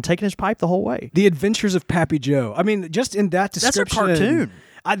and taken his pipe the whole way. The Adventures of Pappy Joe. I mean, just in that description. That's a cartoon.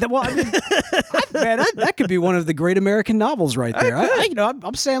 That could be one of the great American novels right there.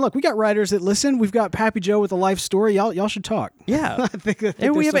 I'm saying, look, we got writers that listen. We've got Pappy Joe with a life story. Y'all should talk. Yeah, I think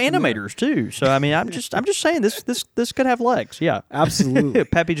and we have there's something animators too. So I mean, I'm just saying this could have legs. Yeah, absolutely.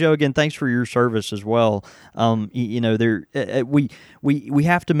 Pappy Joe, again, thanks for your service as well. We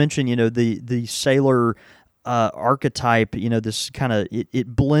have to mention the sailor archetype, this kind of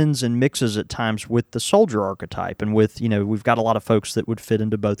it blends and mixes at times with the soldier archetype, and with we've got a lot of folks that would fit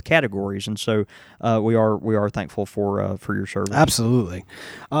into both categories, and so we are thankful for your service. Absolutely.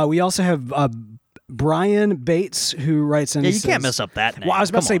 We also have Brian Bates, who writes in. Yeah, you can't mess up that name. Well, I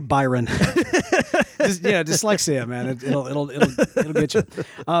was about to say Byron. Dyslexia, man. It'll get you.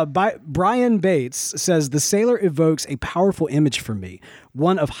 Brian Bates says the sailor evokes a powerful image for me,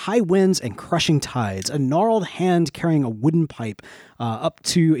 one of high winds and crushing tides, a gnarled hand carrying a wooden pipe up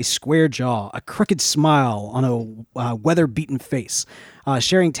to a square jaw, a crooked smile on a weather-beaten face,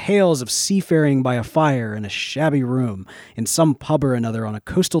 sharing tales of seafaring by a fire in a shabby room in some pub or another on a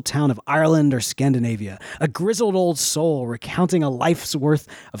coastal town of Ireland or Scandinavia, a grizzled old soul recounting a life's worth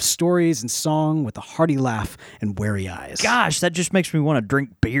of stories and song with a hearty laugh and wary eyes. Gosh, that just makes me want to drink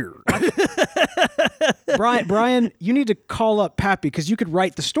beer. Brian, you need to call up Pappy because you could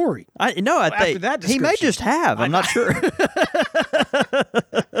write the story. I think that he may just have. I'm not sure.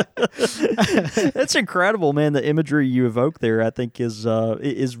 That's incredible, man. The imagery you evoke there, I think, is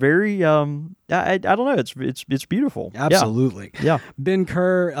very. I don't know. It's beautiful. Absolutely. Yeah. Ben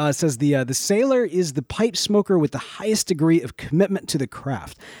Kerr says the sailor is the pipe smoker with the highest degree of commitment to the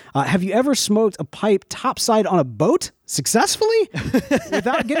craft. Have you ever smoked a pipe topside on a boat successfully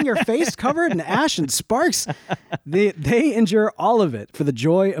without getting your face covered in ash and sparks? They endure all of it for the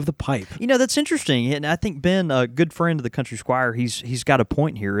joy of the pipe. That's interesting, and I think Ben, a good friend of the Country Squire, he's got a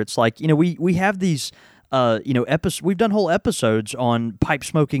point here. It's like we have these. We've done whole episodes on pipe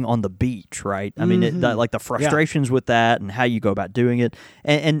smoking on the beach, right? I mean, like the frustrations with that and how you go about doing it.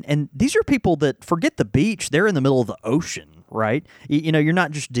 And these are people that forget the beach; they're in the middle of the ocean, right? You're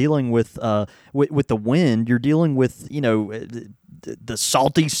not just dealing with the wind; you're dealing with the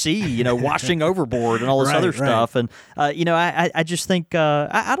salty sea, washing overboard and all this other stuff. And I just think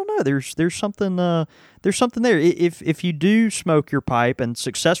I don't know. There's something there. If you do smoke your pipe and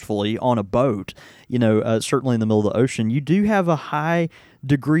successfully on a boat, certainly in the middle of the ocean, you do have a high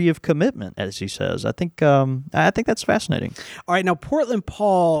degree of commitment, as he says. I think that's fascinating. All right, now Portland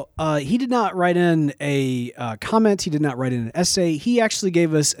Paul, he did not write in a comment. He did not write in an essay. He actually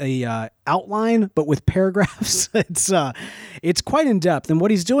gave us a outline, but with paragraphs. It's quite in depth. And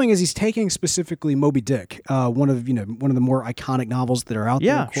what he's doing is he's taking specifically Moby Dick, one of the more iconic novels that are out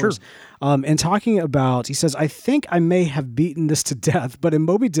there. Of course. Sure. And talking about, he says, I think I may have beaten this to death, but in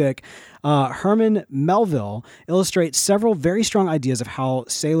Moby Dick, Herman Melville illustrates several very strong ideas of how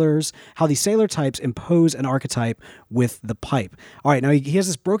the sailor types impose an archetype with the pipe. All right, now he has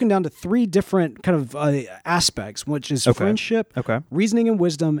this broken down to 3 different kind of aspects, which is friendship, reasoning and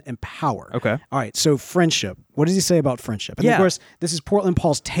wisdom, and power. Okay. All right, so friendship. What does he say about friendship? And of course, this is Portland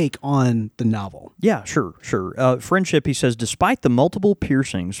Paul's take on the novel. Yeah, sure. Friendship, he says, despite the multiple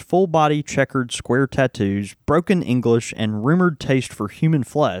piercings, full-body checkered square tattoos, broken English, and rumored taste for human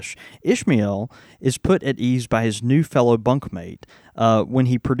flesh, Ishmael is put at ease by his new fellow bunkmate when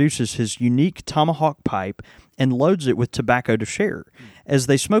he produces his unique tomahawk pipe and loads it with tobacco to share. As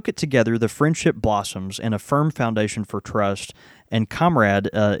they smoke it together, the friendship blossoms, and a firm foundation for trust and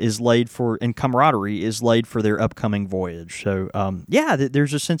camaraderie is laid for their upcoming voyage. So,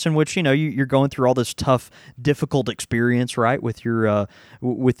 there's a sense in which you're going through all this tough, difficult experience, right, with your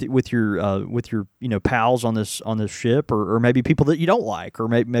pals on this ship, or maybe people that you don't like, or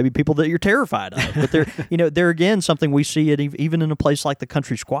maybe people that you're terrified of. But they're again something we see even in a place like the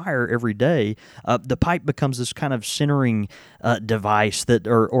Country Squire every day. The pipe becomes this kind of centering device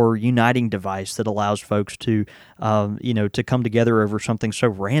or uniting device that allows folks to come together over something so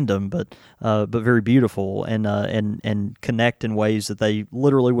random but very beautiful and connect in ways that they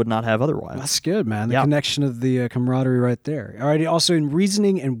literally would not have otherwise. That's good, man. The connection of the camaraderie right there. All right. Also in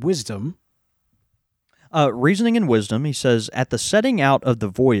reasoning and wisdom. Reasoning and wisdom, he says, at the setting out of the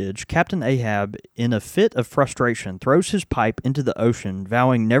voyage, Captain Ahab, in a fit of frustration, throws his pipe into the ocean,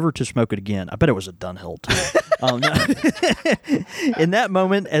 vowing never to smoke it again. I bet it was a Dunhill, too. In that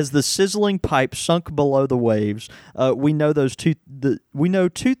moment, as the sizzling pipe sunk below the waves, we know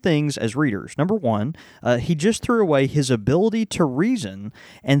two things as readers. Number one, he just threw away his ability to reason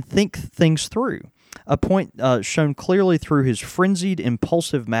and think things through. A point shown clearly through his frenzied,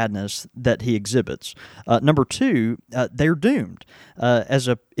 impulsive madness that he exhibits. Number two, they're doomed.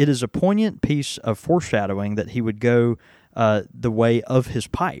 It is a poignant piece of foreshadowing that he would go the way of his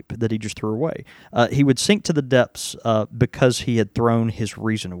pipe that he just threw away. He would sink to the depths because he had thrown his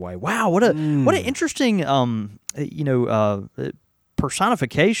reason away. Wow, what an interesting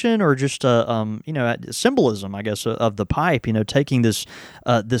personification, or just symbolism, I guess, of the pipe. Taking this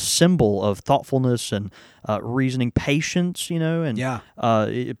symbol of thoughtfulness and reasoning, patience,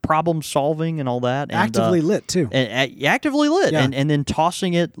 and problem solving and all that. Actively lit too. Actively lit, and then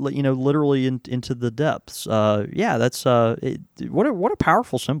tossing it, literally into the depths. That's what a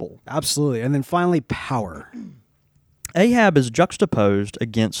powerful symbol. Absolutely, and then finally, power. Ahab is juxtaposed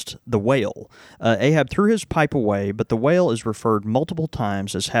against the whale. Ahab threw his pipe away, but the whale is referred multiple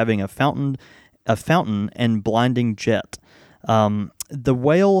times as having a fountain and blinding jet. The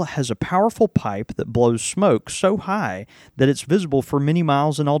whale has a powerful pipe that blows smoke so high that it's visible for many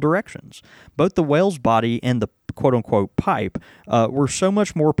miles in all directions. Both the whale's body and the quote-unquote pipe were so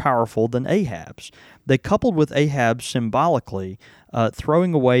much more powerful than Ahab's. They coupled with Ahab symbolically,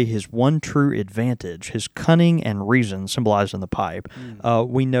 throwing away his one true advantage, his cunning and reason symbolized in the pipe.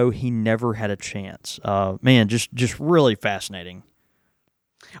 We know he never had a chance. Just really fascinating.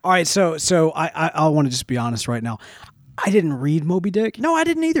 All right, so I want to just be honest right now. I didn't read Moby Dick. No, I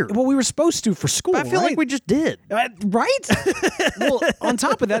didn't either. Well, we were supposed to for school, but I feel like we just did. Right? Well, on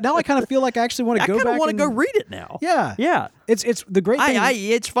top of that, now I kind of feel like I actually want to go back. I kind of want to go read it now. Yeah. It's the great thing.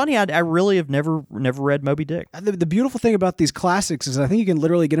 It's funny. I really have never read Moby Dick. The beautiful thing about these classics is I think you can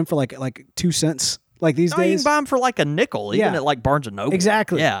literally get them for like 2 cents. Like these days, you can buy them for like a nickel, even at like Barnes and Noble.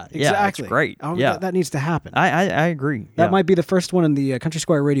 Exactly. Yeah, exactly. That's great. That needs to happen. I agree. That might be the first one in the Country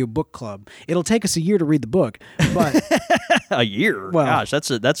Squire Radio Book Club. It'll take us a year to read the book, but a year. Well, gosh,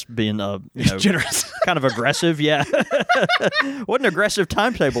 that's being generous, kind of aggressive. Yeah, what an aggressive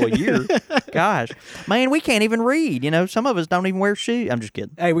timetable, a year. Gosh, man, we can't even read. Some of us don't even wear shoes. I'm just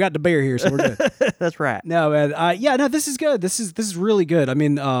kidding. Hey, we got the bear here, so we're good. That's right. No, man. This is good. This is really good. I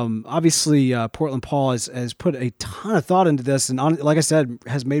mean, obviously, Portland Paul has put a ton of thought into this, and like I said,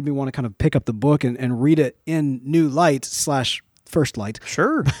 has made me want to kind of pick up the book and read it in new light / first light.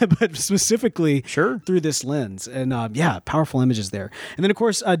 Sure. But specifically through this lens. And powerful images there. And then, of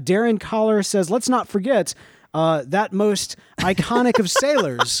course, Darren Collar says, let's not forget that most iconic of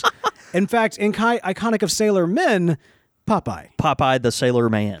sailors. In fact, iconic of sailor men, Popeye. Popeye the Sailor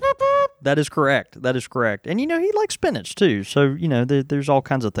Man. That is correct. And, he likes spinach, too. So, there's all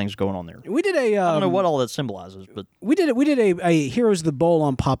kinds of things going on there. We did I don't know what all that symbolizes, but... We did a Heroes of the Bowl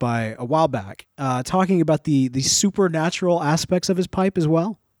on Popeye a while back, talking about the supernatural aspects of his pipe as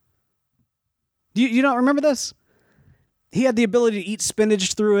well. Do you not remember this? He had the ability to eat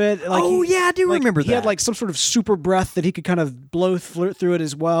spinach through it. I do remember that. He had like some sort of super breath that he could kind of blow through it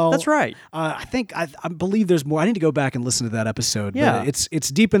as well. That's right. I believe there's more. I need to go back and listen to that episode. Yeah. But it's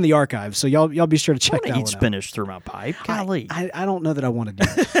deep in the archives, so y'all be sure to check that one out. Eat spinach through my pipe. Golly. I don't know that I want to do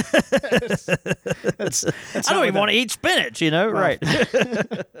that. that's I don't even want to eat spinach, right?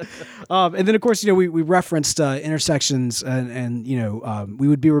 And then, of course, we referenced intersections, and we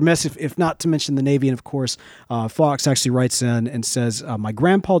would be remiss if not to mention the Navy. And of course, Fox actually writes in and says, my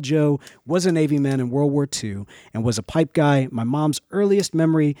grandpa Joe was a Navy man in World War II and was a pipe guy. My mom's earliest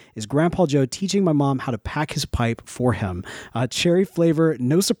memory is Grandpa Joe teaching my mom how to pack his pipe for him. Cherry flavor,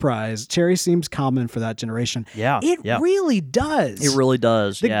 no surprise. Cherry seems common for that generation. Yeah, it really does. It really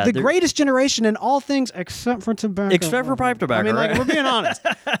does. The greatest generation in all things except for tobacco. Except for pipe tobacco. I mean, right? we're being honest.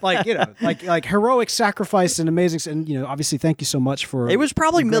 Like heroic sacrifice and amazing. And obviously, thank you so much for. It was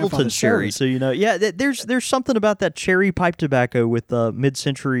probably Middleton's cherry. So there's something about that cherry pipe tobacco with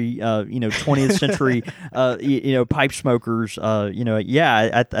mid-century, 20th century, pipe smokers.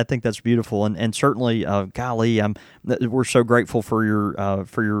 I think that's beautiful, and certainly, golly, we're so grateful for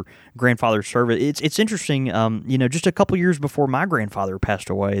your grandfather's service. It's interesting, just a couple years before my grandfather passed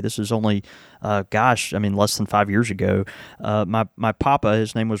away. This is only, less than 5 years ago. My papa,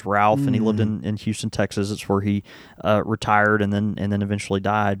 his name was Ralph, and he lived in Houston, Texas. It's where he retired and then eventually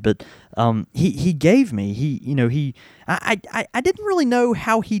died. But he gave me I didn't really know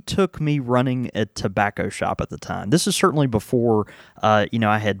how he took me running a tobacco shop at the time. This is certainly before I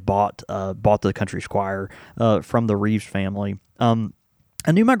had bought the Country Squire from the Reeves family.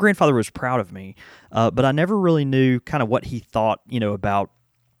 I knew my grandfather was proud of me, but I never really knew kind of what he thought about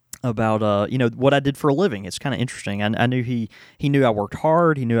what I did for a living. It's kind of interesting. I knew he knew I worked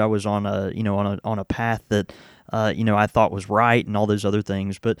hard. He knew I was on a path that I thought was right and all those other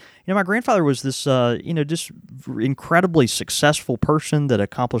things. But my grandfather was this just incredibly successful person that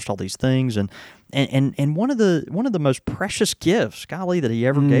accomplished all these things, and one of the most precious gifts, golly, that he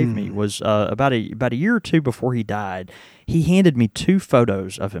ever gave me was about a year or two before he died. He handed me 2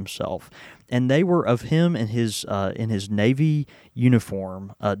 photos of himself, and they were of him in his Navy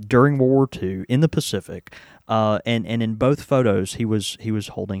uniform during World War II in the Pacific. And in both photos, he was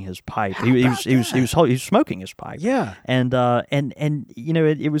holding his pipe. He was smoking his pipe. Yeah. And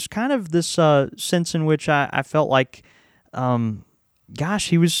it was kind of this sense in which I felt like,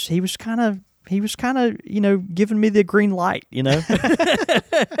 he was kind of giving me the green light. It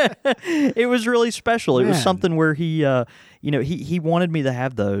was really special. It was something where he wanted me to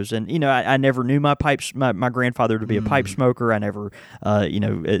have those, and I never knew my grandfather to be a pipe smoker. I never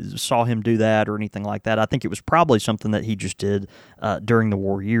saw him do that or anything like that. I think it was probably something that he just did during the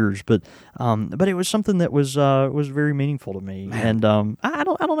war years, but it was something that was very meaningful to me. Man. And I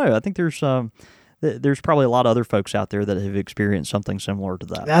don't know. I think there's probably a lot of other folks out there that have experienced something similar to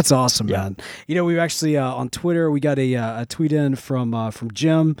that. That's awesome, man. We actually on Twitter we got a tweet in from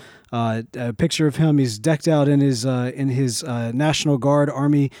Jim, a picture of him. He's decked out in his National Guard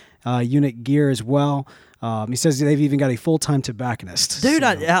Army unit gear as well. He says they've even got a full-time tobacconist. Dude,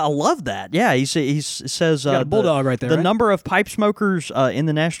 I love that. Yeah, he says got a bulldog right there. The right? number of pipe smokers in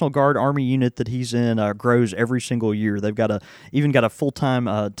the National Guard Army unit that he's in grows every single year. They've even got a full-time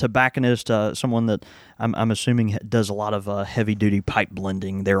tobacconist, someone that I'm assuming does a lot of heavy-duty pipe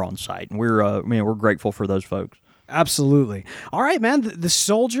blending there on site, and we're grateful for those folks. Absolutely. All right, man. The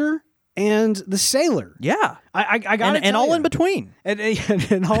soldier and the sailor. Yeah. I got it. And all in between.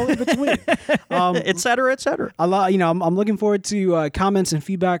 And all in between. Et cetera, et cetera. I'm looking forward to comments and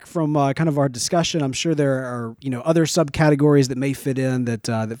feedback from kind of our discussion. I'm sure there are, other subcategories that may fit in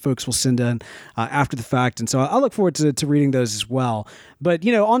that folks will send in after the fact. And so I look forward to reading those as well. But,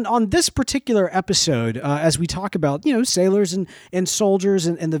 on this particular episode, as we talk about, sailors and soldiers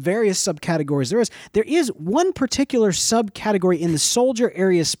and the various subcategories, there is one particular subcategory in the soldier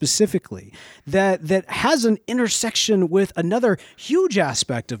area specifically that has an intersection with another huge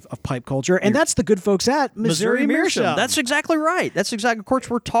aspect of pipe culture, and that's the good folks at Missouri Meerschaum. That's exactly right. Of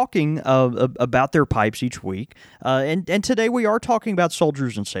course, we're talking about their pipes each week, and today we are talking about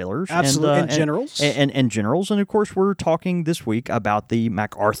soldiers and sailors. Absolutely, and generals. And generals, and of course, we're talking this week about the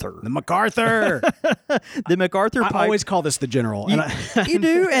MacArthur. The MacArthur! The MacArthur pipe. I always call this the general. You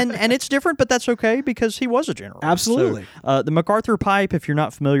do, and it's different, but that's okay because he was a general. Absolutely. So, the MacArthur pipe, if you're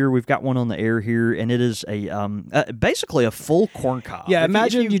not familiar, we've got one on the air here, and it is basically a full corn cob. Yeah,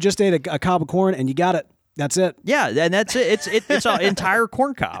 imagine you just ate a cob of corn and you got it That's it. Yeah, and that's it. It's an entire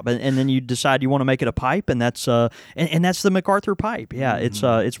corn cob, and then you decide you want to make it a pipe, and that's that's the MacArthur pipe. Yeah,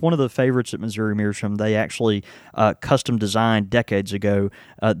 it's one of the favorites at Missouri Meerschaum. They actually custom designed decades ago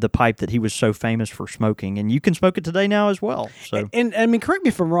the pipe that he was so famous for smoking, and you can smoke it today now as well. So, and I mean, correct me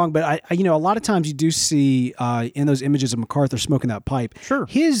if I'm wrong, but I a lot of times you do see in those images of MacArthur smoking that pipe. Sure,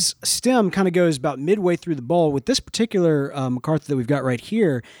 his stem kind of goes about midway through the bowl. With this particular MacArthur that we've got right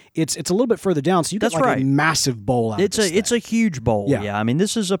here, it's a little bit further down, so you get a massive bowl out of this it's a huge bowl. Yeah. I mean,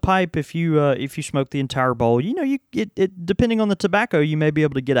 this is a pipe. If you smoke the entire bowl, depending on the tobacco, you may be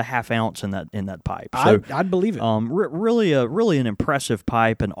able to get a half ounce in that pipe. So I'd believe it. Really an impressive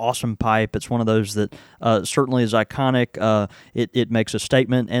pipe, an awesome pipe. It's one of those that certainly is iconic. It makes a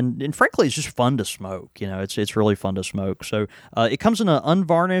statement, and frankly, it's just fun to smoke. It's really fun to smoke. So it comes in an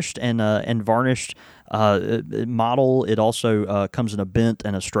unvarnished and varnished model. It also comes in a bent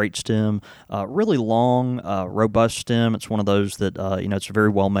and a straight stem, really long, robust stem. It's one of those that it's a very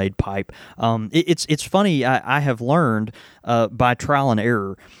well made pipe. It's funny. I have learned by trial and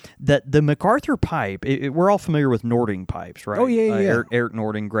error that the MacArthur pipe. We're all familiar with Nording pipes, right? Oh yeah. Eric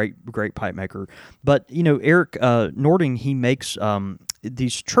Nording, great pipe maker. But Eric Nording, he makes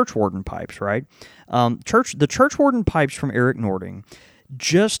these Churchwarden pipes, right? The Churchwarden pipes from Eric Nording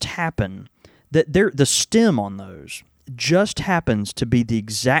just happen. The stem on those just happens to be the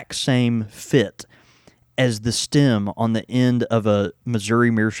exact same fit as the stem on the end of a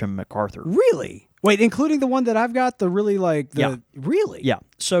Missouri Meerschaum MacArthur. Really? Wait, including the one that I've got, really? Yeah.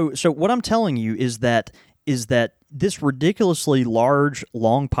 So what I'm telling you is that this ridiculously large,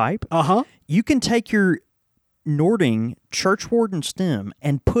 long pipe, you can take your Nording Churchwarden stem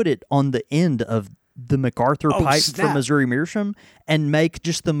and put it on the end of the MacArthur pipe from Missouri Meerschaum and make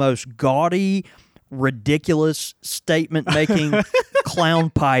just the most gaudy, ridiculous, statement-making clown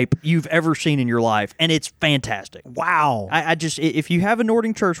pipe you've ever seen in your life, and it's fantastic. Wow! I just, if you have a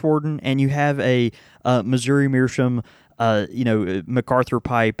Nording Churchwarden and you have a Missouri Meerschaum, MacArthur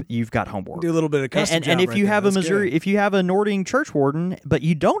pipe, you've got homework. Do a little bit of custom and if right you there. have That's a Missouri, good. if you have a Nording Churchwarden, but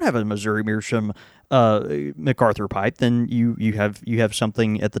you don't have a Missouri Meerschaum MacArthur pipe, then you have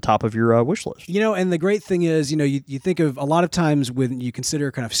something at the top of your wish list. And the great thing is, you think of a lot of times when you consider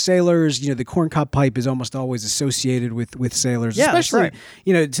kind of sailors, the corncob pipe is almost always associated with sailors, that's especially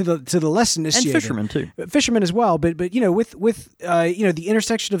right. to the less initiated, and fishermen too, fishermen as well. But with the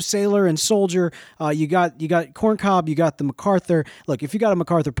intersection of sailor and soldier, you got corncob, you got the MacArthur. Look, if you got a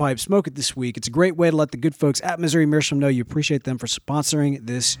MacArthur pipe, smoke it this week. It's a great way to let the good folks at Missouri Meerschaum know you appreciate them for sponsoring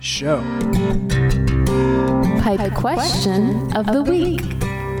this show. Pipe question of the week.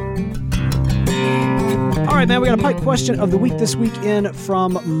 All right, man, we got a pipe question of the week this week in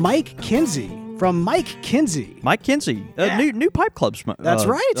from Mike Kinsey. Mike Kinsey, new Pipe Club That's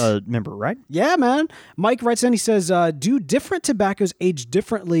right. Member, right? Yeah, man. Mike writes in, he says, do different tobaccos age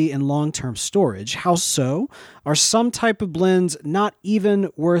differently in long-term storage? How so? Are some type of blends not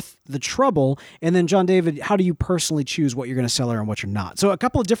even worth the trouble? And then, John David, how do you personally choose what you're going to sell and what you're not? So a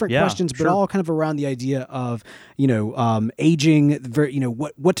couple of different questions, but all kind of around the idea of, aging,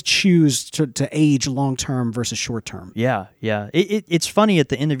 what to choose to age long-term versus short-term. Yeah. It's funny at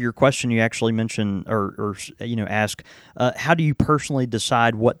the end of your question, you actually mentioned or ask, how do you personally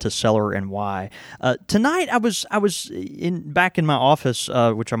decide what to cellar and why? Tonight I was back in my office,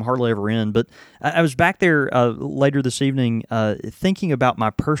 which I'm hardly ever in, but I was back there later this evening thinking about my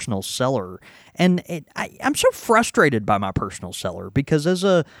personal cellar, and I'm so frustrated by my personal cellar because as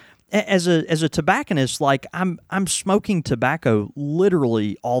a tobacconist, like I'm smoking tobacco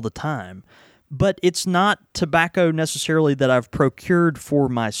literally all the time. But it's not tobacco necessarily that I've procured for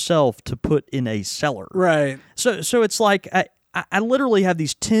myself to put in a cellar. Right. So it's like I literally have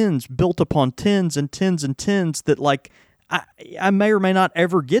these tins built upon tins and tins and tins that like I may or may not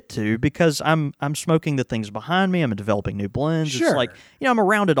ever get to because I'm smoking the things behind me. I'm developing new blends. Sure. It's like I'm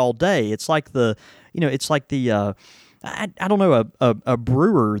around it all day. It's like the I don't know, a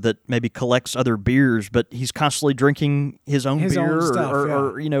brewer that maybe collects other beers, but he's constantly drinking his own beer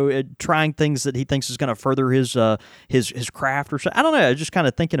or trying things that he thinks is going to further his craft or so. I don't know. I was just kind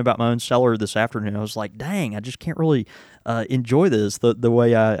of thinking about my own cellar this afternoon. I was like, dang, I just can't really enjoy this the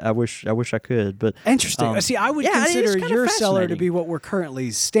way I wish I could. But interesting. See, I would consider your cellar to be what we're currently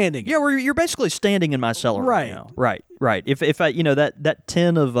standing in. Yeah, you're basically standing in my cellar right now. Right. If I that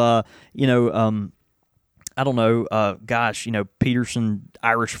tin of I don't know, Peterson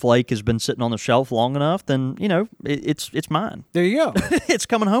Irish Flake has been sitting on the shelf long enough, then, it's mine. There you go. It's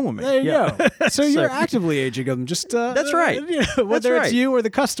coming home with me. There you go. So you're actively aging them. Just that's right. Whether it's you or the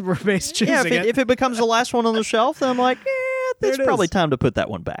customer base choosing if it becomes the last one on the shelf, then I'm like, it's probably time to put that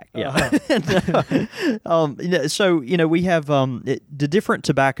one back. Yeah. So we have the different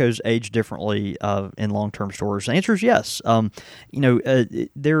tobaccos age differently in long-term storage. The answer is yes.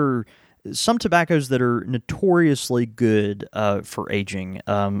 There are some tobaccos that are notoriously good for aging.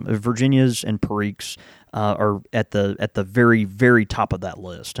 Virginias and Periques are at the very, very top of that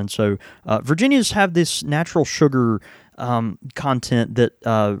list. And so Virginias have this natural sugar content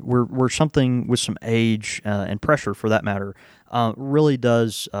that where something with some age and pressure, for that matter, really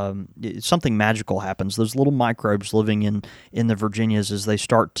does something magical happens. Those little microbes living in the Virginias, as they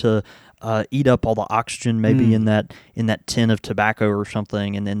start to eat up all the oxygen maybe in that tin of tobacco or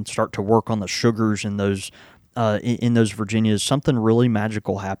something, and then start to work on the sugars in those Virginias, something really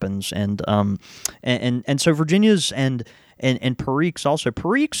magical happens. And so Virginias and Periques also.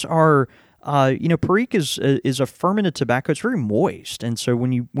 Periques are Perique is a fermented tobacco. It's very moist, and so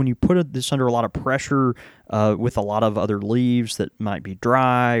when you put this under a lot of pressure with a lot of other leaves that might be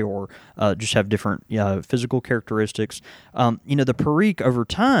dry or just have different physical characteristics, the Perique over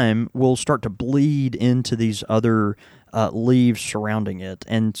time will start to bleed into these other leaves surrounding it,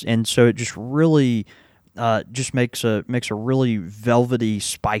 and so it just really just makes a really velvety,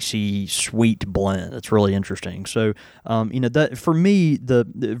 spicy, sweet blend. It's really interesting. So, that for me,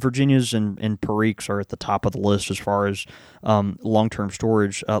 the Virginias and Periques are at the top of the list as far as long-term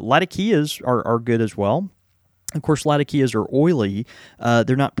storage. Latakias are good as well. Of course, Latakias are oily.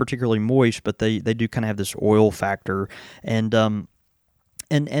 They're not particularly moist, but they do kind of have this oil factor.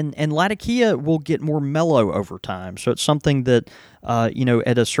 And Latakia will get more mellow over time. So it's something that,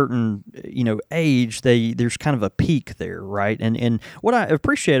 at a certain, age, there's kind of a peak there, right? And what I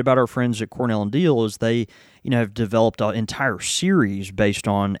appreciate about our friends at Cornell and Diehl is they, have developed an entire series based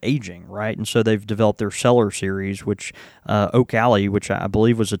on aging, right? And so they've developed their Cellar series, which Oak Alley, which I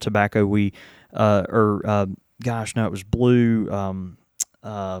believe was a tobacco it was Blue.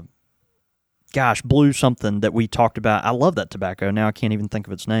 Blue something that we talked about. I love that tobacco. Now I can't even think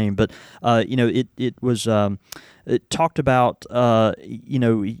of its name, but it talked about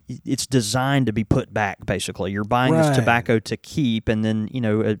it's designed to be put back. Basically, you're buying this tobacco to keep, and then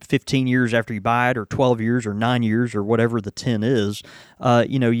 15 years after you buy it, or 12 years, or 9 years, or whatever the tin is,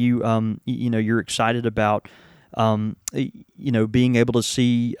 you're excited about. Being able to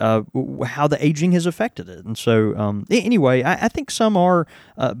see how the aging has affected it. And so, anyway, I think some are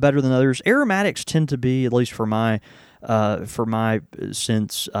better than others. Aromatics tend to be, at least for my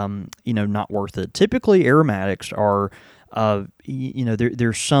sense, not worth it. Typically, aromatics are,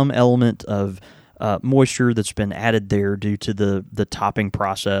 there's some element of moisture that's been added there due to the topping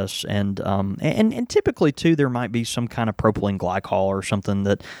process, and typically too there might be some kind of propylene glycol or something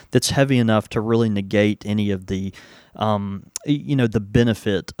that's heavy enough to really negate any of the the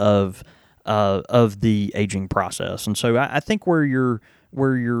benefit of the aging process. And so I think where your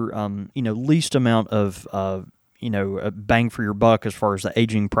least amount of bang for your buck as far as the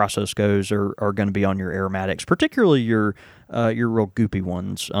aging process goes are going to be on your aromatics, particularly your real goopy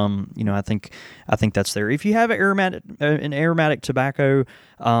ones. I think that's there. If you have an aromatic tobacco,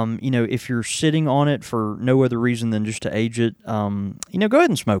 if you're sitting on it for no other reason than just to age it, go ahead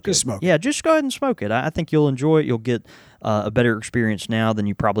and smoke it. Yeah, just go ahead and smoke it. I think you'll enjoy it. You'll get a better experience now than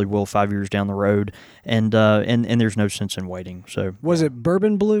you probably will 5 years down the road, and there's no sense in waiting. So was it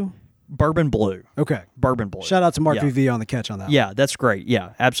Bourbon Blue? Bourbon Blue. Okay. Bourbon Blue. Shout out to Mark VV on the catch on that. Yeah, that's great.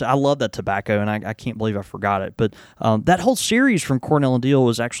 Yeah, absolutely. I love that tobacco, and I can't believe I forgot it. But that whole series from Cornell and Diehl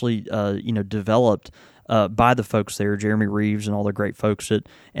was actually, developed by the folks there, Jeremy Reeves and all the great folks at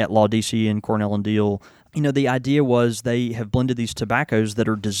Law DC and Cornell and Diehl. The idea was they have blended these tobaccos that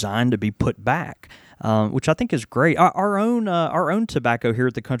are designed to be put back. Which I think is great. Our own tobacco here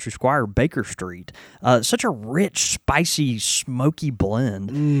at the Country Squire, Baker Street, such a rich, spicy, smoky blend,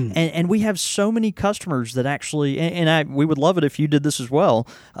 and we have so many customers that actually, we would love it if you did this as well.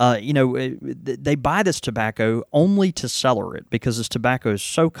 They buy this tobacco only to cellar it because this tobacco is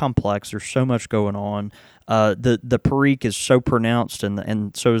so complex. There's so much going on. The Perique is so pronounced,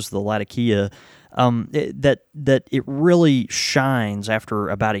 and so is the Latakia. That it really shines after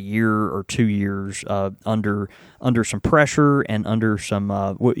about a year or 2 years under some pressure and under some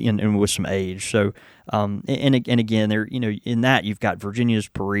and with some age. So and again, there in that you've got Virginia's,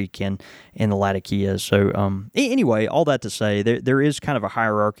 Perique, and the Latakia. So anyway, all that to say, there is kind of a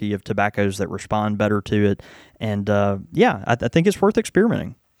hierarchy of tobaccos that respond better to it, and I think it's worth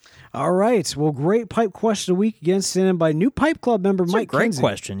experimenting. All right. Well, great pipe question of the week again, sent in by new Pipe Club member Mike Great Kinsey.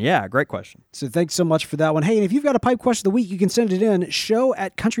 Question. Yeah, great question. So thanks so much for that one. Hey, and if you've got a pipe question of the week, you can send it in,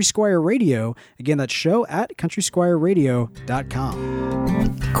 show@Country Squire Radio. Again, that's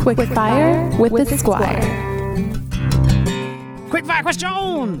show@countrysquireradio.com. Quick Fire with the Squire. Quickfire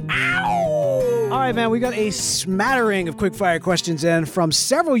question! Ow! All right, man, we got a smattering of quickfire questions in from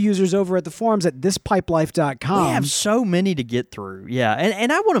several users over at the forums at thispipelife.com. We have so many to get through. Yeah,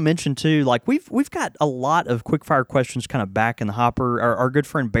 and I want to mention, too, like, we've got a lot of quickfire questions kind of back in the hopper. Our good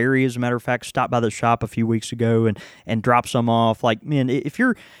friend Barry, as a matter of fact, stopped by the shop a few weeks ago and dropped some off. Like, man, if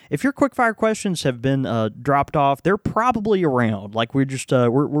your quickfire questions have been dropped off, they're probably around. Like, we're just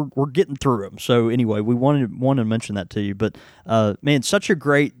we're getting through them. So anyway, we wanted to mention that to you. But man, so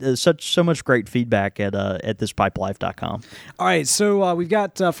much great feedback at thispipelife.com. All right, so we've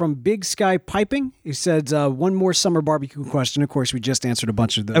got from Big Sky Piping. He said one more summer barbecue question. Of course, we just answered a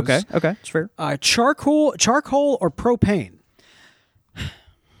bunch of those. Okay, it's fair. Charcoal or propane?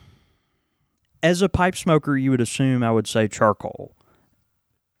 As a pipe smoker, you would assume I would say charcoal.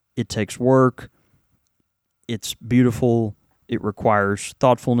 It takes work. It's beautiful. It requires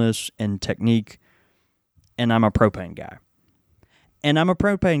thoughtfulness and technique. And I'm a propane guy. And I'm a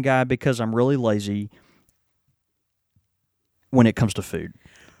propane guy because I'm really lazy when it comes to food.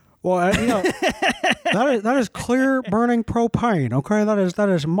 Well, that is clear burning propane. Okay, that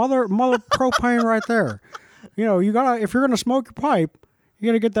is mother propane right there. If you're gonna smoke your pipe, you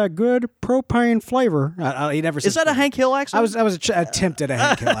gotta get that good propane flavor. He never says. Is that a Hank Hill accent? I was attempt at a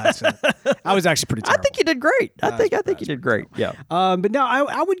Hank Hill accent. I was actually pretty terrible. I think you did great. I think you did great. Yeah. But no,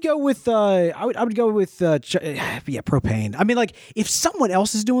 I would go with propane. I mean, like if someone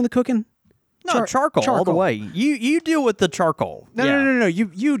else is doing the cooking. No, charcoal all the way. You deal with the charcoal. No.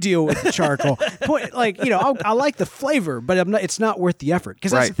 You deal with the charcoal. I like the flavor, but it's not worth the effort.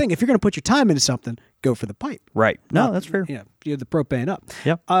 Because that's the thing. If you're going to put your time into something, go for the pipe. Right. No, that's fair. Yeah, you have the propane up.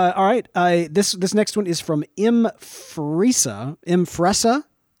 Yep. All right. This next one is from Fresa.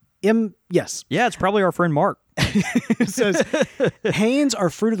 Yes. Yeah, it's probably our friend Mark. It says, Hanes are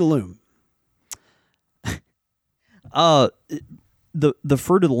fruit of the loom. The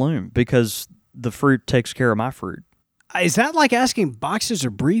fruit of the loom, because the fruit takes care of my fruit. Is that like asking boxers or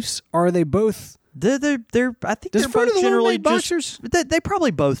briefs? Or are they both? I think they're both generally boxers. They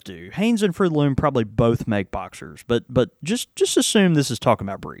probably both do. Hanes and Fruit of the Loom probably both make boxers, but just assume this is talking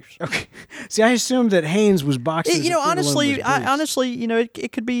about briefs. Okay. See, I assumed that Hanes was boxers. Honestly,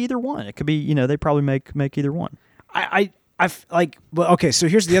 it could be either one. It could be they probably make either one. Okay. So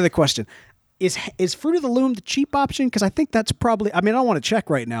here's the other question. Is Fruit of the Loom the cheap option? Because I think that's probably. I mean, I don't want to check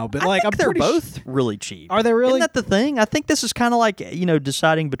right now, but I think they're both really cheap. Are they really? Isn't that the thing? I think this is kind of like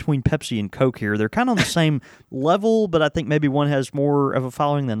deciding between Pepsi and Coke here. They're kind of on the same level, but I think maybe one has more of a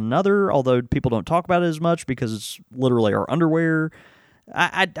following than another. Although people don't talk about it as much because it's literally our underwear.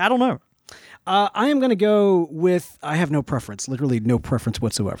 I don't know. I am going to go with. I have no preference. Literally no preference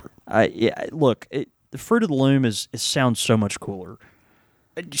whatsoever. Look, the Fruit of the Loom sounds so much cooler.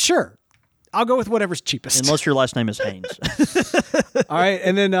 Sure. I'll go with whatever's cheapest. Unless your last name is Haynes. All right,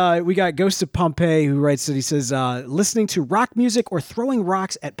 and then we got Ghost of Pompeii, who writes that he says, listening to rock music or throwing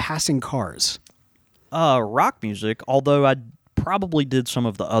rocks at passing cars. Rock music, although I probably did some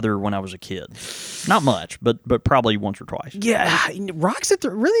of the other when I was a kid. Not much, but probably once or twice. Yeah, rocks at the...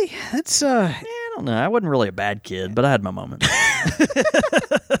 Really? That's... I don't know. I wasn't really a bad kid, but I had my moments.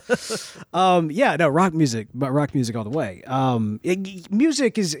 Rock music, but rock music all the way.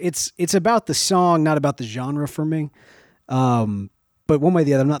 Music is it's about the song, not about the genre for me. But one way or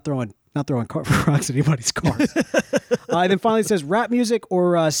the other, I'm not throwing rocks at anybody's cars. And then finally it says rap music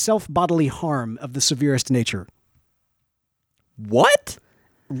or self-bodily harm of the severest nature. What?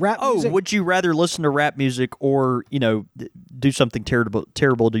 Rap music. Would you rather listen to rap music or do something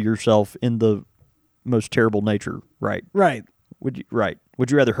terrible to yourself in the most terrible nature? Right. Would you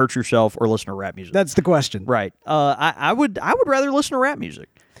rather hurt yourself or listen to rap music? That's the question. Right. I would rather listen to rap music.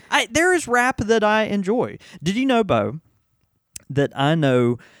 There is rap that I enjoy. Did you know, Bo, that I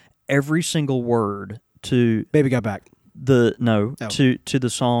know every single word to Baby Got Back? To the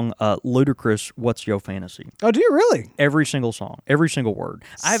song Ludacris, What's Your Fantasy? Oh, do you really? Every single song, every single word.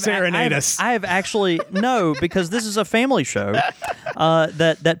 Serenade us. I have actually no, because this is a family show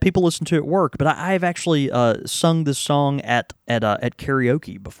that people listen to at work. But I have actually sung this song at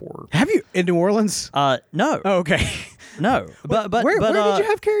karaoke before. Have you in New Orleans? No. Oh, okay. No. But where did you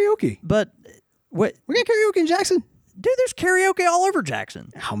have karaoke? But what? We got karaoke in Jackson. Dude, there's karaoke all over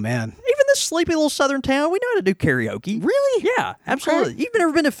Jackson. Oh, man. Even this sleepy little southern town, we know how to do karaoke. Really? Yeah, absolutely. Okay. You've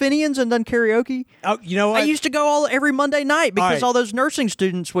ever been to Finian's and done karaoke? Oh, you know what? I used to go every Monday night because all those nursing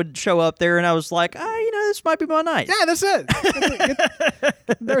students would show up there, and I was like, this might be my night. Yeah, that's it.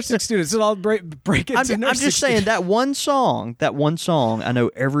 Nursing students. It'll all break into nursing I'm just saying students. that one song, I know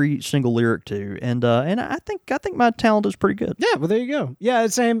every single lyric to, and I think my talent is pretty good. Yeah, well, there you go. Yeah,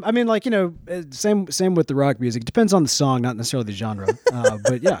 same. I mean, like, same with the rock music. It depends on the song, not necessarily the genre.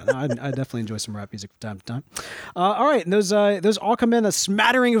 But yeah, no, I definitely enjoy some rap music from time to time. All right, and those all come in a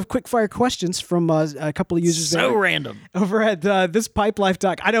smattering of quickfire questions from a couple of users. So random over at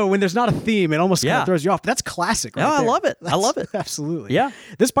thispipelife.com. I know when there's not a theme, it almost kind of throws you off. But that's classic. Right I there. love it. I love it. Absolutely. Yeah.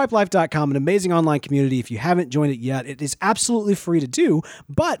 Thispipelife.com, an amazing online community. If you haven't joined it yet, it is absolutely free to do.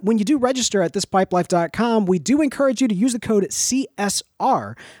 But when you do register at thispipelife.com, we do encourage you to use the code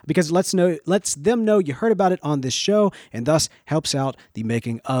CSR because it lets them know you heard about it on this show and thus helps out the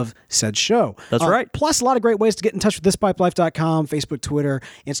making of said show. That's right. Plus, a lot of great ways to get in touch with thispipelife.com, Facebook, Twitter,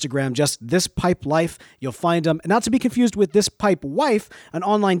 Instagram, just This Pipe Life. You'll find them. Not to be confused with This Pipe Wife, an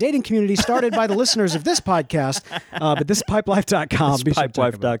online dating community started by the listeners of this podcast, but thispipelife.com.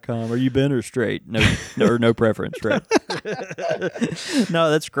 Thispipelife.com. Are you been or straight? No preference, right? No,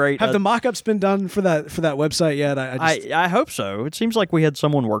 that's great. Have the mock-ups been done for that website yet? I hope so. It seems like we had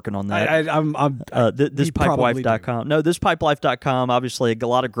someone working on that. Thispipelife.com. No, thispipelife.com. Obviously, a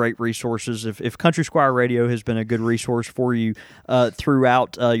lot of great resources. If Country Squire Radio has been a good resource for you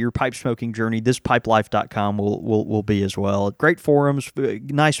throughout your pipe smoking journey, thispipelife.com will be as well. Great forums,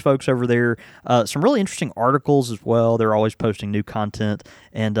 nice folks over there. Some really interesting articles as well. They're always posting new content,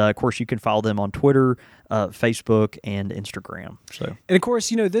 and of course, you can follow them on Twitter, Facebook, and Instagram. So, and of course,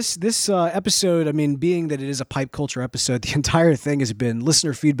 this episode, I mean, being that it is a pipe culture episode, the entire thing has been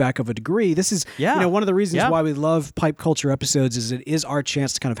listener feedback of a degree. This is one of the reasons why we love pipe culture episodes is it is our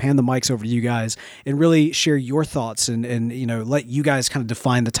chance to kind of hand the mics over to you guys and really share your thoughts and let you guys kind of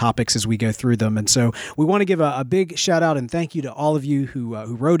define the topics as we go through them. And so we want to give a big shout out and thank you to all of you who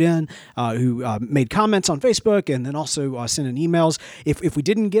wrote in, who made comments on Facebook, and then also sent in emails. If we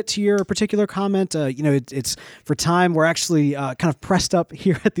didn't get to your particular comment, it's for time. We're actually kind of pressed up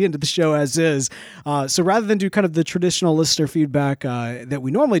here at the end of the show as is. So rather than do kind of the traditional listener feedback that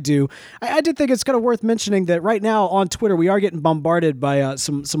we normally do, I did think it's kind of worth mentioning that right now on Twitter we are getting bombarded by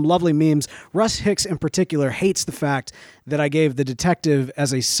some lovely memes. Russ Hicks in particular hates the fact that I gave the detective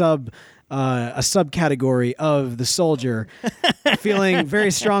as a subcategory of the soldier, feeling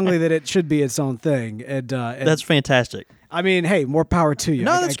very strongly that it should be its own thing. And that's fantastic. I mean, hey, more power to you.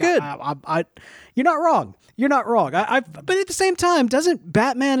 No, that's good. You're not wrong. You're not wrong. But at the same time, doesn't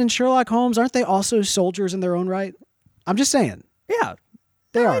Batman and Sherlock Holmes, aren't they also soldiers in their own right? I'm just saying. Yeah.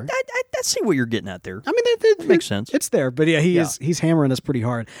 They are. I see what you're getting at there. I mean, that makes sense. It's there, but yeah, he's hammering us pretty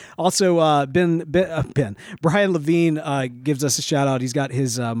hard. Also, Brian Levine gives us a shout out. He's got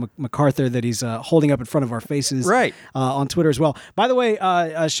his MacArthur that he's holding up in front of our faces, right, on Twitter as well. By the way,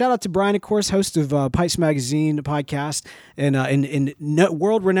 shout out to Brian, of course, host of Pipes Magazine podcast and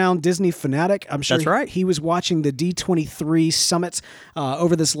world-renowned Disney fanatic. I'm sure that's right. He was watching the D23 summit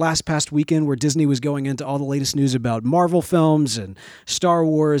over this past weekend, where Disney was going into all the latest news about Marvel films and Star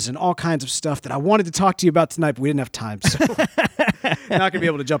Wars and all kinds of stuff that I wanted to talk to you about tonight, but we didn't have time, so not going to be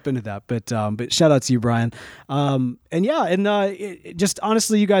able to jump into that. But shout out to you, Brian. Just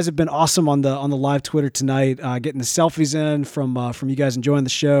honestly, you guys have been awesome on the live Twitter tonight, getting the selfies in from you guys enjoying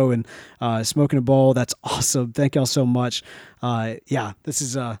the show and smoking a bowl. That's awesome. Thank y'all so much. This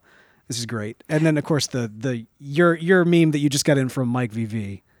is great. And then of course your meme that you just got in from Mike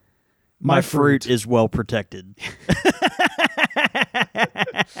VV. My fruit is well protected.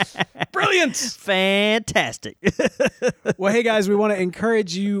 Brilliant. Fantastic. Well, hey, guys, we want to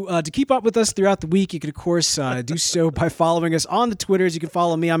encourage you to keep up with us throughout the week. You can, of course, do so by following us on the Twitters. You can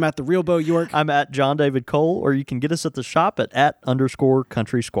follow me. I'm at The Real Bo York. I'm at John David Cole, or you can get us at the shop at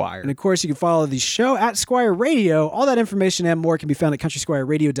 _Country Squire. And, of course, you can follow the show at Squire Radio. All that information and more can be found at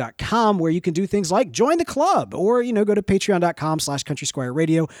countrysquireradio.com, where you can do things like join the club or, go to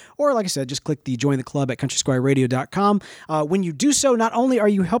patreon.com/countrysquireradio. Or, like I said, just click the join the club at countrysquireradio.com. When you do so, not only are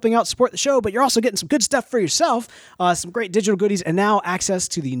you helping out support the show, but you're also getting some good stuff for yourself, some great digital goodies, and now access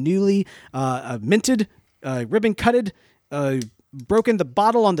to the newly minted, ribbon-cutted, broken the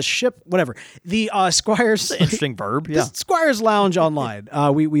bottle on the ship, whatever. The Squires... That's an interesting verb, yeah. Squires Lounge online.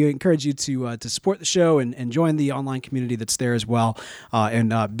 We encourage you to support the show and join the online community that's there as well.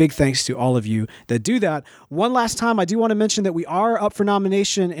 And big thanks to all of you that do that. One last time, I do want to mention that we are up for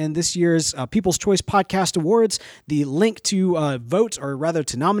nomination in this year's People's Choice Podcast Awards. The link to vote, or rather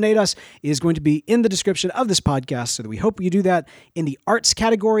to nominate us, is going to be in the description of this podcast, so that we hope you do that in the arts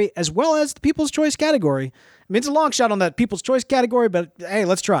category as well as the People's Choice category. I mean, it's a long shot on that People's Choice category, but hey,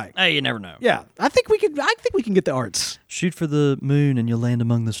 let's try. Hey, you never know. Yeah, I think we can get the arts. Shoot for the moon and you'll land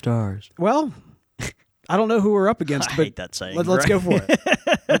among the stars. Well, I don't know who we're up against, I but hate that saying. let's go for it.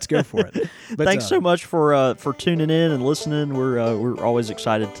 Let's go for it. But, thanks so much for tuning in and listening. We're always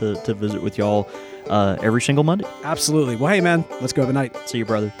excited to visit with y'all every single Monday. Absolutely. Well, hey, man, let's go. Good night. See you,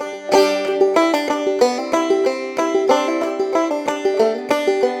 brother.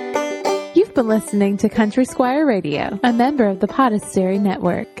 You've been listening to Country Squire Radio, a member of the Podastery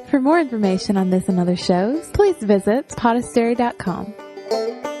Network. For more information on this and other shows, please visit podastery.com.